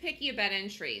too picky about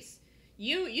entries.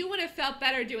 You would have felt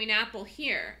better doing Apple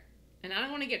here. And I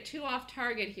don't want to get too off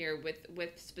target here with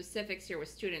specifics here with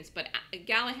students, but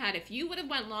Galahad, if you would have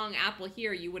went long Apple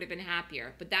here, you would have been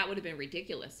happier. But that would have been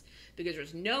ridiculous, because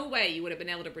there's no way you would have been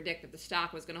able to predict that the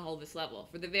stock was going to hold this level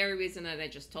for the very reason that I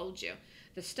just told you.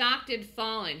 The stock did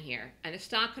fall in here, and the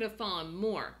stock could have fallen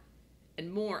more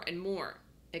and more and more.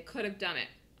 It could have done it,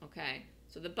 okay?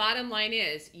 So the bottom line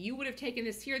is, you would have taken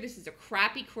this here. This is a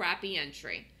crappy, crappy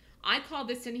entry. I called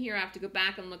this in here. I have to go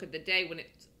back and look at the day when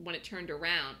it turned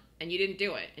around, and you didn't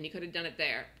do it, and you could have done it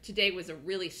there. Today was a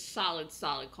really solid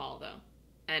call, though,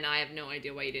 and I have no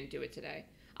idea why you didn't do it today.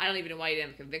 I don't even know why you didn't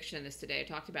have a conviction in this today. I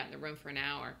talked about it in the room for an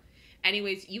hour.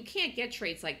 Anyways, you can't get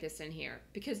trades like this in here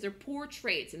because they're poor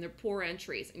trades and they're poor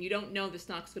entries, and you don't know the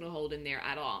stock's going to hold in there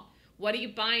at all. What are you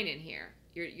buying in here?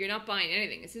 You're not buying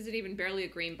anything. This isn't even barely a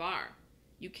green bar.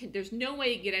 There's no way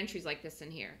you can get entries like this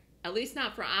in here. At least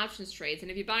not for options trades.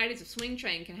 And if you buy it as a swing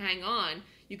trade and can hang on,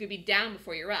 you could be down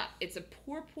before you're up. It's a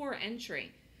poor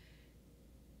entry.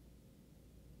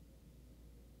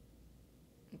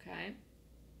 Okay.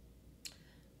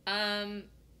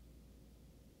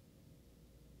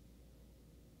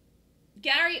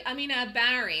 Barry.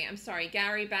 I'm sorry,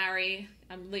 Barry.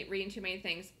 I'm reading too many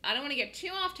things. I don't want to get too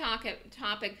off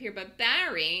topic here, but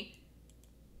Barry,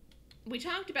 we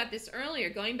talked about this earlier.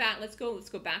 Going back, let's go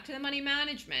back to the money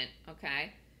management,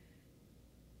 okay?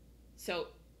 So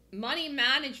money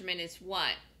management is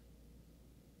what?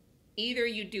 Either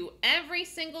you do every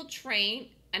single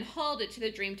trade and hold it to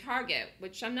the dream target,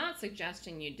 which I'm not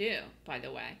suggesting you do, by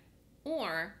the way,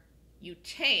 or you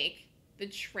take the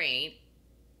trade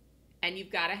and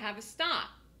you've got to have a stop.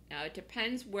 Now, it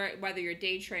depends whether you're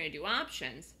day trading or do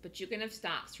options, but you can have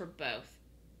stops for both.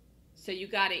 So you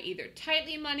got to either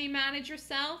tightly money manage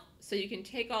yourself so you can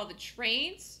take all the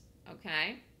trades,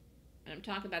 okay? And I'm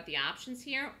talking about the options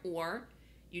here, or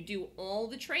you do all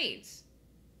the trades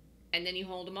and then you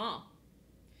hold them all.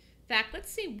 In fact, let's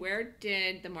see, where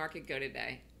did the market go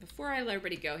today? Before I let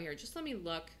everybody go here, just let me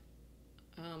look.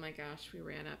 Oh my gosh, we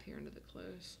ran up here into the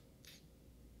close.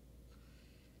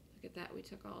 Look at that, we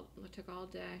took all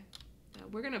day.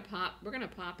 We're gonna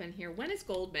pop in here. When does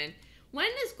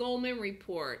Goldman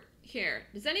report? Here,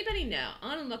 does anybody know? I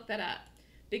want to look that up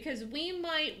because we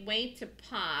might wait to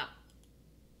pop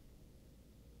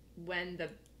when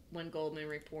Goldman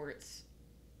reports.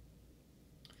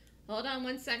 Hold on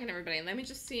one second, everybody. Let me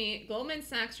just see. Goldman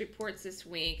Sachs reports this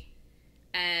week,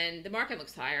 and the market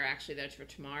looks higher, actually, though, for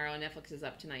tomorrow. Netflix is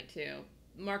up tonight, too.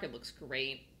 The market looks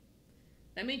great.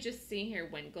 Let me just see here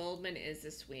when Goldman is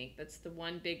this week. That's the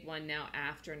one big one now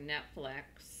after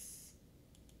Netflix.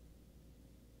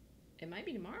 It might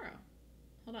be tomorrow.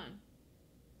 Hold on.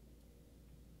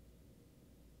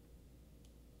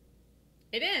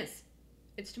 It is.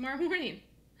 It's tomorrow morning.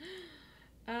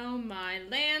 Oh, my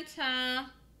Lanta.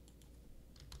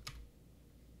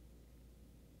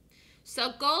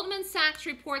 So Goldman Sachs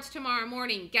reports tomorrow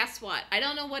morning. Guess what? I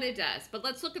don't know what it does, but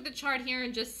let's look at the chart here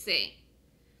and just see.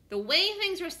 The way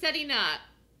things are setting up,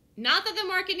 not that the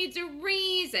market needs a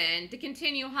reason to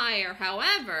continue higher.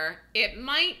 However, it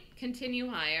might continue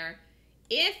higher.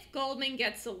 If Goldman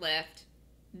gets a lift,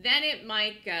 then it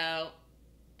might go,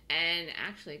 and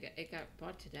actually it got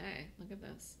bought today. Look at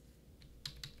this.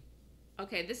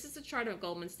 Okay, this is the chart of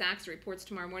Goldman Sachs. It reports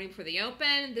tomorrow morning for the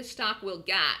open. This stock will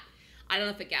gap. I don't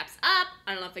know if it gaps up.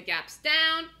 I don't know if it gaps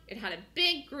down. It had a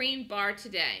big green bar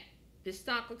today. This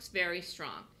stock looks very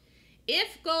strong.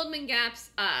 If Goldman gaps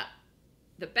up,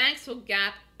 the banks will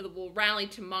rally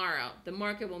tomorrow. The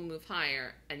market will move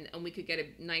higher, and we could get a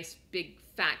nice big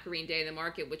fat green day in the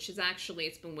market, which is actually,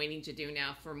 it's been waiting to do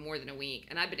now for more than a week,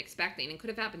 and I've been expecting, and could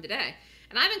have happened today.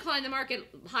 And I've been calling the market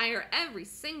higher every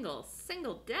single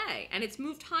day, and it's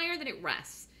moved higher than it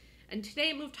rests. And today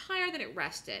it moved higher than it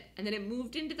rested, and then it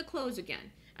moved into the close again.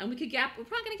 And we could gap, we're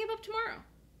probably going to gap up tomorrow.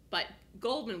 But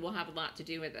Goldman will have a lot to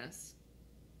do with this.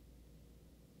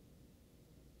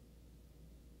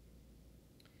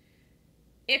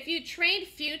 If you trade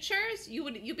futures,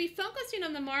 you'd be focusing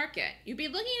on the market. You'd be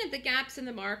looking at the gaps in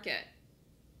the market.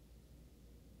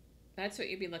 That's what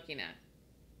you'd be looking at.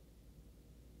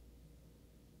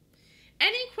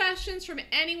 Any questions from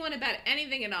anyone about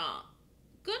anything at all?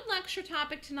 Good lecture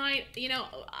topic tonight. You know,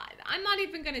 I'm not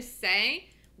even going to say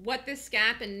what this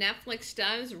gap in Netflix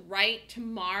does right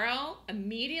tomorrow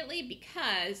immediately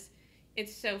because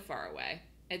it's so far away.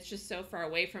 It's just so far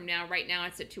away from now. Right now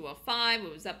it's at 205.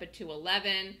 It was up at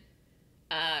 211.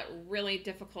 Really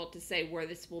difficult to say where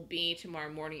this will be tomorrow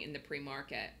morning in the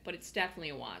pre-market, but it's definitely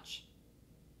a watch.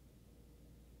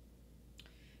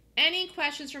 Any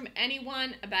questions from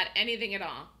anyone about anything at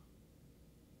all?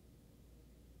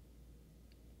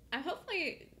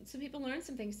 Hopefully some people learned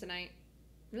some things tonight.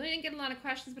 Really didn't get a lot of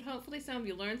questions, but hopefully some of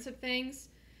you learned some things.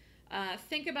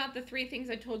 Think about the 3 things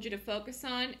I told you to focus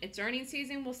on. It's earnings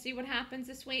season. We'll see what happens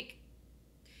this week.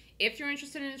 If you're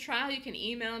interested in a trial, you can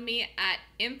email me at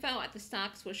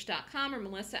info@thestockswoosh.com or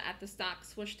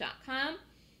melissa@thestockswoosh.com.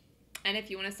 And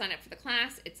if you want to sign up for the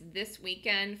class, it's this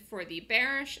weekend for the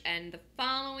bearish and the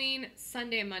following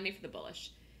Sunday and Monday for the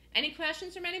bullish. Any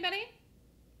questions from anybody?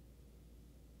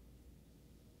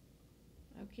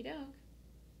 Okie doke.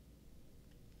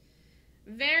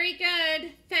 Very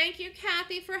good. Thank you,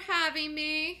 Kathy, for having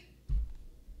me.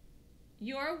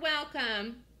 You're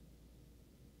welcome.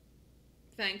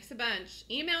 Thanks a bunch.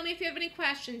 Email me if you have any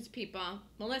questions, people.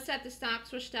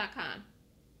 melissa@thestockswoosh.com.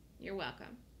 You're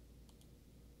welcome.